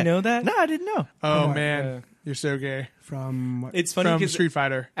 dude. You yeah. didn't know that? No, I didn't know. Oh Come on. man, you're so gay. From what? It's funny From because Street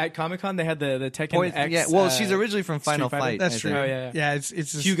Fighter. at Comic Con they had the Tekken Poison, X. yeah. Well, she's originally from Final Street Fighter. Fight. That's I true. think. Oh, yeah. Yeah, it's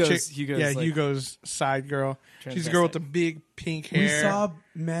this Hugo's- chick. Hugo's, yeah, like, Hugo's side girl. She's a girl with the big pink hair. we saw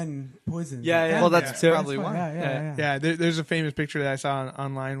men poisoned. Yeah, yeah. Well, that's Yeah. probably That's fine. why. Yeah. Yeah, there's a famous picture that I saw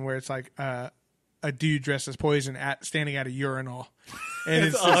online where it's like a dude dressed as Poison standing at a urinal, and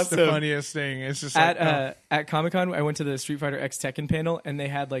it's That's just the awesome. funniest thing. It's just like, at Comic Con, I went to the Street Fighter X Tekken panel, and they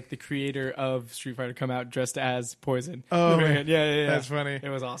had like the creator of Street Fighter come out dressed as Poison. Oh, man. Yeah. that's funny. It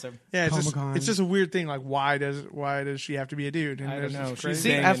was awesome. Yeah, Comic-Con. it's just a weird thing. Like, why does she have to be a dude? And I don't it's know. just crazy. She's See,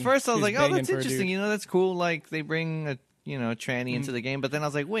 banging. at first I was She's like, "Oh, banging that's for a interesting. dude. You know, that's cool. Like they bring a tranny into the game." But then I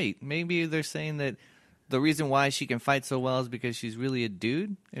was like, "Wait, maybe they're saying that the reason why she can fight so well is because she's really a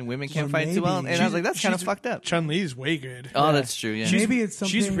dude and women can't Well, fight so well." And maybe. I was like, "That's kind of She's- fucked up." Chun Li's way good. Oh, that's true. Yeah. Maybe it's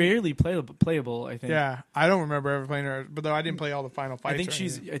something. She's rarely playable. I think. Yeah, I don't remember ever playing her, but though I didn't play all the final fights. I think or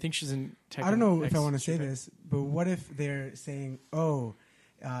she's. anything. I think she's in. Tekken I don't know if X I want to say Street this, but what if they're saying, "Oh,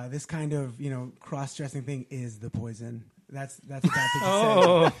 this kind of cross-dressing thing is the poison." That's a bad thing to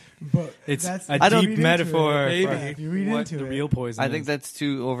Oh, say. But it's that's, a if you don't- read deep into metaphor. it, Maybe. for if you read what into the it, real poison. I think is. that's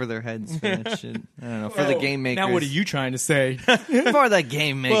too over their heads for that shit. I don't know. For the game makers. Now, what are you trying to say? For the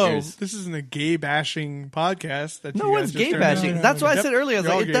game Well, makers. this isn't a gay bashing podcast. That No you guys one's just gay turned bashing. on. No, That's why I Yep. said earlier. I was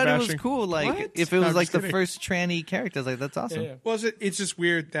You're all like, I gay thought it was bashing. cool. Like What? if it No, was I'm like just the kidding. first tranny character. I was like, that's awesome. Yeah. Well, it's just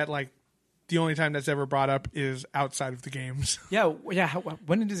weird that like the only time that's ever brought up is outside of the games. Yeah.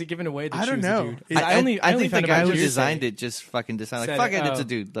 When is it given away that I she don't was know. a dude? I only think the found guy out who years designed later. it just fucking decided, Said like, fuck it, it's oh, a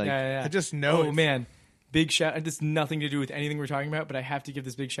dude. Like, yeah. I just know Oh it. man, big shout. It has nothing to do with anything we're talking about, but I have to give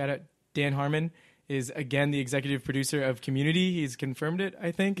this big shout out. Dan Harmon is again the executive producer of Community. He's confirmed it,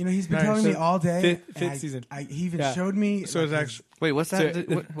 I think. You know, he's been Nice. telling me all day. Fifth and season. He even Yeah. showed me. So it's like, actually wait, what's So,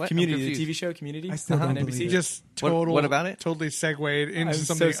 that? What? Community, I'm the confused. TV show Community I still on don't NBC. believe it. just What- total. what about it? Totally segued into I'm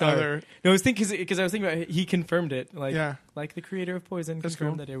something so sorry. other. No, I was thinking because I was thinking about he confirmed it, like Yeah. like the creator of Poison That's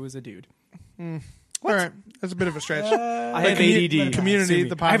confirmed cool. that it was a dude. All right, that's a bit of a stretch. I have commu- ADD. Community, Sue me.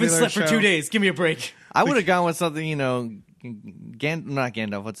 the I haven't popular slept for show. 2 days. Give me a break. I would have gone with something, you know, not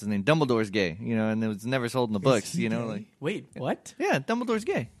Gandalf. What's his name? Dumbledore's gay. You know, and it was never sold in the books. he You know, gay? like Wait, what? yeah, Dumbledore's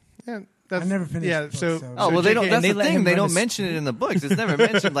gay. Yeah, that's, I never finished Yeah, the book, so, so- Oh well, they don't. JK That's they the let thing. him They run don't his- mention it in the books. It's never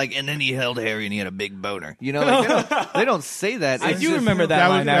mentioned. Like, and then he held Harry and he had a big boner. You know, like, they don't say that. I It's do just- remember that, that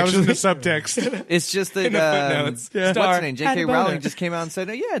line was in actually. the subtext. It's just that In the footnotes. Yeah. what's Star his name? had a J.K. boner. Rowling just came out and said,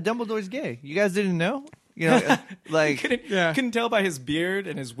 oh, "Yeah, Dumbledore's gay." You guys didn't know? You know, like couldn't tell by his beard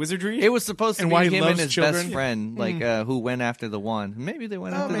and his wizardry. it was supposed to And be why he him and loves his children. best friend, like who went after the wand. Maybe they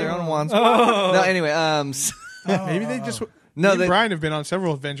went after their maybe. own wands. No, anyway, Maybe they just. No, me and they- Brian have been on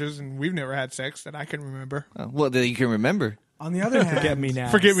several adventures, and we've never had sex that I can remember. well, that you can remember. On the other hand, Forget me now.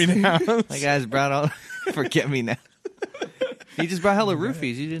 Forget me now. That guy's brought all. Forget me now. He just brought hella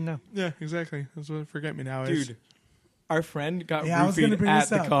roofies. You didn't know. Yeah, exactly. That's what forget me now is. Dude, our friend got Yeah, I was going to roofied bring at this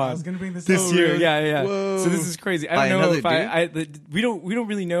the up. con. I was going to bring this This up. year. Yeah. Whoa. So this is crazy. By I don't know another if we don't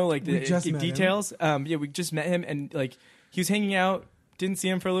really know like We the just met him. details. Yeah, we just met him and like he was hanging out. Didn't see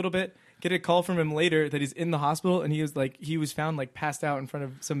him for a little bit. Get a call from him later that he's in the hospital and he was found like passed out in front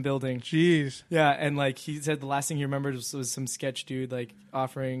of some building. Jeez. Yeah, and like he said, the last thing he remembered was some sketch dude like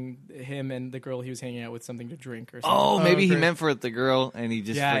offering him and the girl he was hanging out with something to drink or something. Oh, maybe he great. meant for it the girl, and he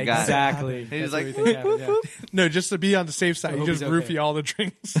just yeah, forgot. exactly. He was That's what like, we think happened, yeah. No, just to be on the safe side, I you hope just he's okay. roofie all the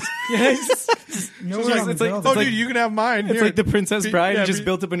drinks. Yeah, it's No, It's we're like- on the it's like- girls. Oh, like- dude, you can have mine. It's Here. like the Princess Bride. Yeah, He just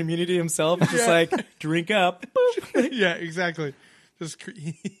built up an immunity himself. It's just like, drink up. Yeah, exactly. Just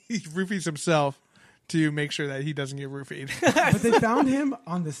he roofies himself to make sure that he doesn't get roofied. But they found him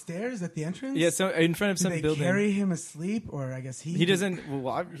on the stairs at the entrance. Yeah, so in front of Did some they building. carry him asleep, or I guess He doesn't.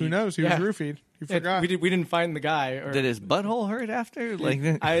 Well, Who knows? He yeah. was roofied. You Yeah, forgot. we didn't find the guy. Or, Did his butthole hurt after? Like,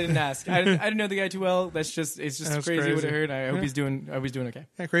 I didn't ask. I didn't know the guy too well. It's just That's crazy what crazy. I heard. I hope Yeah. he's doing. I hope he's doing okay.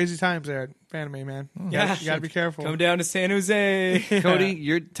 Yeah, crazy times there at Fanime, man. Yeah. You gotta be careful. Come down to San Jose. Cody,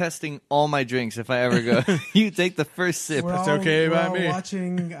 you're testing all my drinks. If I ever go, you take the first sip. We're It's all, okay we're by all me.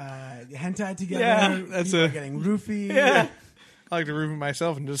 watching hentai together. Yeah, that's People a- are getting roofied. Yeah. I like to roofie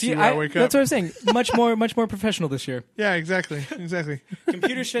myself and just See, see where I wake up. that's what I'm saying. Much more professional this year. Yeah, exactly. Exactly.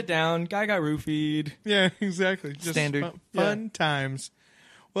 Computer shut down. Guy got roofied. Yeah, exactly. Just Standard. Fun times.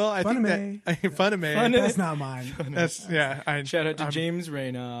 Well, I Funime. think that Funime. Fun- That's not mine. That's yeah. Shout out to I'm- James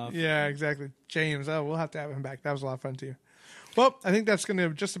Raynoff. Yeah, exactly. James. Oh, we'll have to have him back. That was a lot of fun too. Well, I think that's going to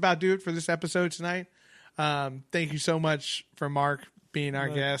just about do it for this episode tonight. Thank you so much for Mark being our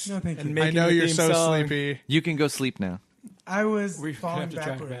guest. No, thank And you. make- I making know the you're theme so song. sleepy. You can go sleep now. I was We're gonna falling have to track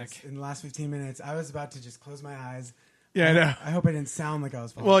backwards back. in the last 15 minutes. I was about to just close my eyes. Yeah, I know. I hope I didn't sound like I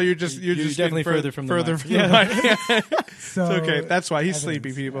was falling. Well, you're just You're just definitely getting further from the further mic. from Yeah. the mic. so, It's okay. That's why he's evidence,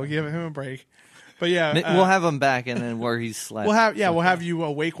 sleepy. People, yeah. give him a break. But yeah, We'll have him back, and then where he's slept. we'll have you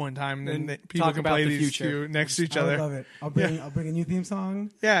awake one time, and then And people talk can about play the these future. two next to each I would other. love it. I'll bring a new theme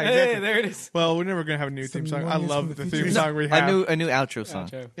song. Yeah, exactly. Hey, there it is. Well, we're never gonna have a new Some theme song. new I ones love from the the theme future. song we have. a new outro song,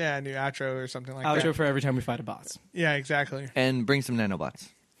 Outro. Yeah, a new outro or something like Outro that. for every time we fight a boss Yeah, exactly. and bring some nanobots.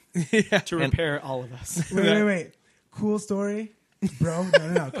 to repair all of us. Wait. Cool story, bro.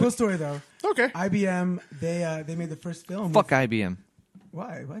 No. Cool story though. Okay. IBM they made the first film. Fuck IBM.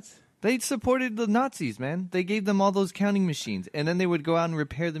 Why? What? They supported the Nazis, man. They gave them all those counting machines, and then they would go out and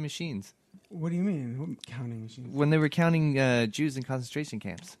repair the machines What do you mean? What counting machines? when they were counting Jews in concentration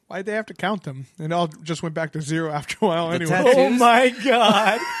camps. Why'd they have to count them? It all just went back to zero after a while The anyway. tattoos? Oh my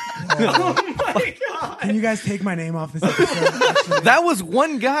god! Can you guys take my name off this episode? Actually? That was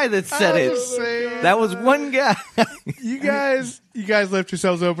one guy that said I was it. saying, That was one guy. you guys left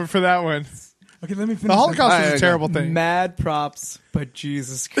yourselves open for that one. Okay, let me finish. The Holocaust Alright, is a okay. terrible thing. Mad props, but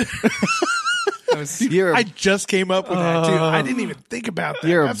Jesus Christ. That was- You're I just came up with that too. I didn't even think about that.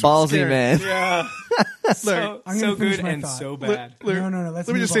 you're a That's what's ballsy scary. man. yeah. So, I'm gonna so finish good my and thought. so bad. Look, No. Let's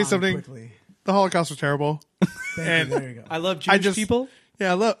let me move just say on something. quickly. The Holocaust was terrible. Thank And- you. There you go. I love Jewish just- people.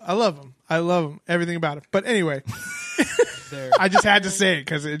 Yeah, I love them. I love them. Everything about it. But anyway, There. I just had to say it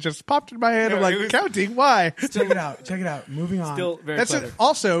because it just popped in my head. No, I'm like, it was- counting? Why? Check it out. Moving on. Still very That's clever. it.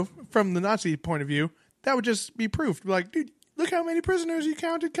 Also, from the Nazi point of view, that would just be proof. Like, dude, look how many prisoners you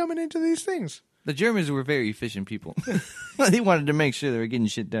counted coming into these things. The Germans were very efficient people. They wanted to make sure they were getting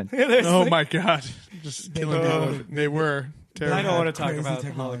shit done. Oh my God, just killing people. They were terrible. I don't want to talk Crazy about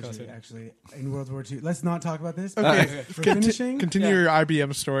technology, Holocaust. actually, in World War II. Let's not talk about this. Okay, For finishing, continue your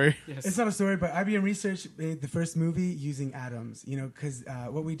IBM story. Yes. it's not a story, but IBM Research made the first movie using atoms. You know, because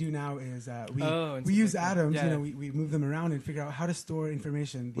what we do now is we and we stuff use like that. atoms. Yeah. You know, we move them around and figure out how to store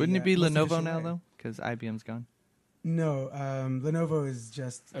information. Wouldn't it be most Lenovo efficient now, way. though? Because IBM's gone. No, Lenovo is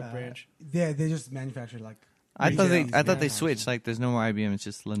just A branch. Yeah, they just manufacture like. I thought they Yeah. switched. Like, there's no more IBM. It's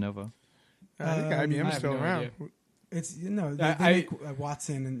just Lenovo. I think I IBM is have still no around. idea. It's they I- make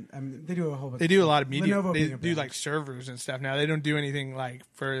Watson and they do a whole bunch. They do a lot of media. Lenovo They being a do brand. like servers and stuff now. They don't do anything like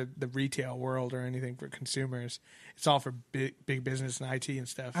for the retail world or anything for consumers. It's all for big business and IT and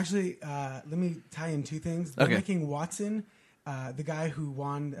stuff. Actually, let me tie in two things. They're Okay. making Watson, the guy who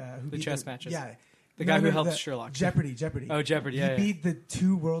won who The beat chess matches. Yeah, The guy who Remember helped Sherlock. Jeopardy. Oh, Jeopardy, yeah, He yeah. beat the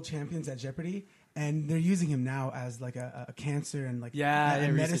 2 world champions at Jeopardy, and they're using him now as like a cancer and like Yeah, a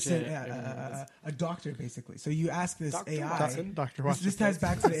yeah, medicine, research, yeah. a doctor basically. So you ask this Dr. AI. Watson. Dr. This, Watson. this ties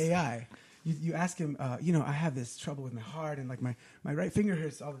back to the AI. You ask him, I have this trouble with my heart and like my right finger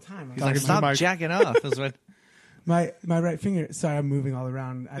hurts all the time. He's like, Talking to stop Mike. jacking off. Is what. My right finger. Sorry, I'm moving all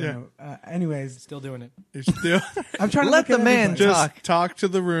around. I Yeah. don't know. Anyways, Still doing it. You're still I'm trying to Let look at the man everybody. just talk to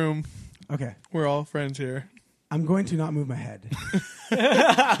the room. Okay, We're all friends here. I'm going to not move my head.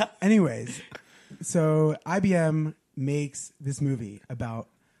 Anyways, so IBM makes this movie about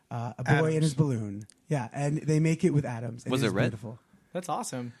a boy Atoms. and his balloon. Yeah, and they make it with atoms. and Was it it is red? Beautiful. That's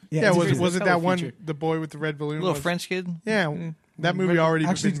awesome. Yeah, it's was amazing. it It's that hella one, future. the boy with the red balloon? Little was- French kid. Yeah, that movie already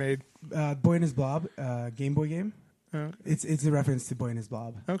Actually, been made. Boy and His Blob, Game Boy game. Oh, It's a reference to Boy and His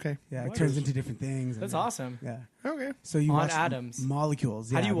Blob. okay, Yeah, it What? turns into different things. That's and, awesome. Yeah. okay. So you On watch atoms.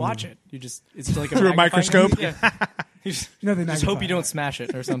 molecules. How yeah, do you watch it? You just it's like Through a magnifying microscope? glass? Yeah. You just, No, they just hope magnify you it. don't smash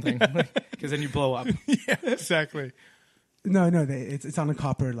it or something, because then you blow up. Yeah, exactly. No, it's on a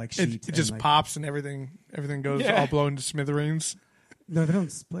copper like sheet. It and, just like, pops and everything goes Yeah. all blown to smithereens. No, they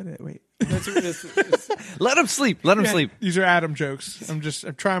don't split it. Wait. Let him sleep. Let him sleep. These are Adam jokes. I'm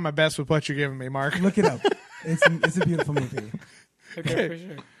trying my best with what you're giving me, Mark. Look it up. It's a beautiful movie. Okay, for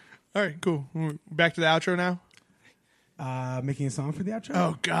sure. All right, cool. Back to the outro now. Making a song for the outro.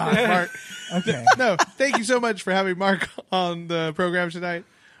 Oh God, Mark. Okay. No, thank you so much for having Mark on the program tonight.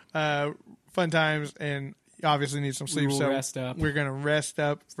 Fun times, and you obviously need some sleep. will So rest up. we're gonna rest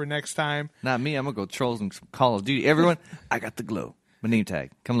up for next time. Not me. I'm gonna go troll some Call of Duty. Everyone, I got the glow. My name tag.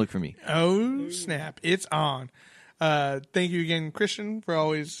 Come look for me. Oh snap, it's on. Thank you again, Christian, for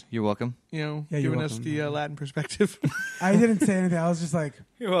always You're welcome. Yeah, you're giving us welcome. the Latin perspective. I didn't say anything. I was just like,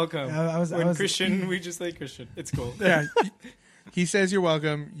 You're welcome. I was Christian, we just say Christian. It's cool. Yeah, he says you're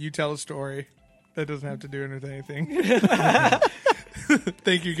welcome. You tell a story. That doesn't have to do with anything.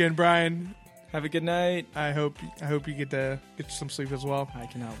 Thank you again, Brian. Have a good night. I hope you get some sleep as well. I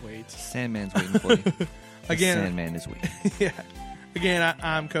cannot wait. Sandman's waiting for you. The Again, Sandman is waiting. yeah. Again,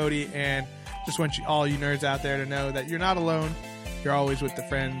 I'm Cody, and just want all you nerds out there to know that you're not alone. You're always with the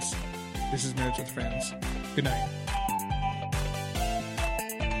friends. This is Nerds with Friends. Good night.